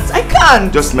that? I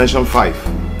can't. Just mention 5.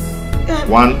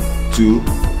 1, 2,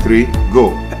 3,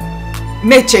 go.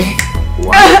 Meche.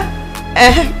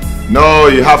 1. No,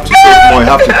 you have to take more. You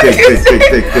have to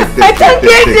take. I can't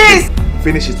get this.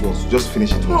 Finish it once. Just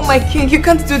finish it once. Oh my king, you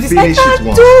can't do this. Finish I can't it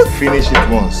once. do. Finish it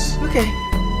once. Okay.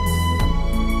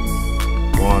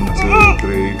 1, 2,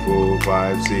 3, 4,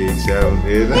 5, 6, 7,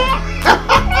 8.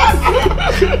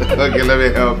 Okay, let me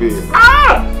help you.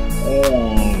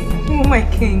 Oh my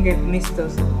king, I've missed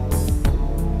us.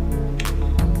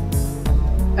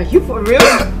 Are you for real?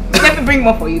 Let me bring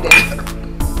more for you then.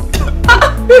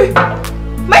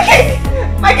 My king!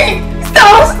 My king!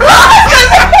 Stop!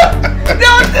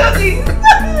 Don't do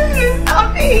this!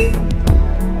 Stop me!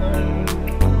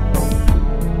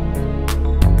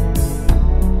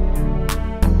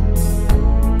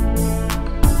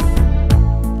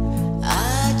 I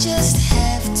just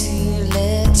have to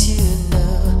let you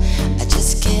know, I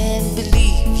just can't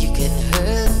believe you can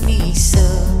hurt me so.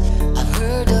 I've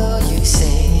heard all you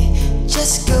say,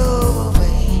 just go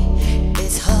away.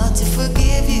 It's hard to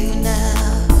forgive you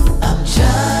now. I'm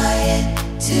trying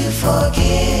to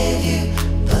forgive you,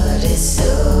 but it's so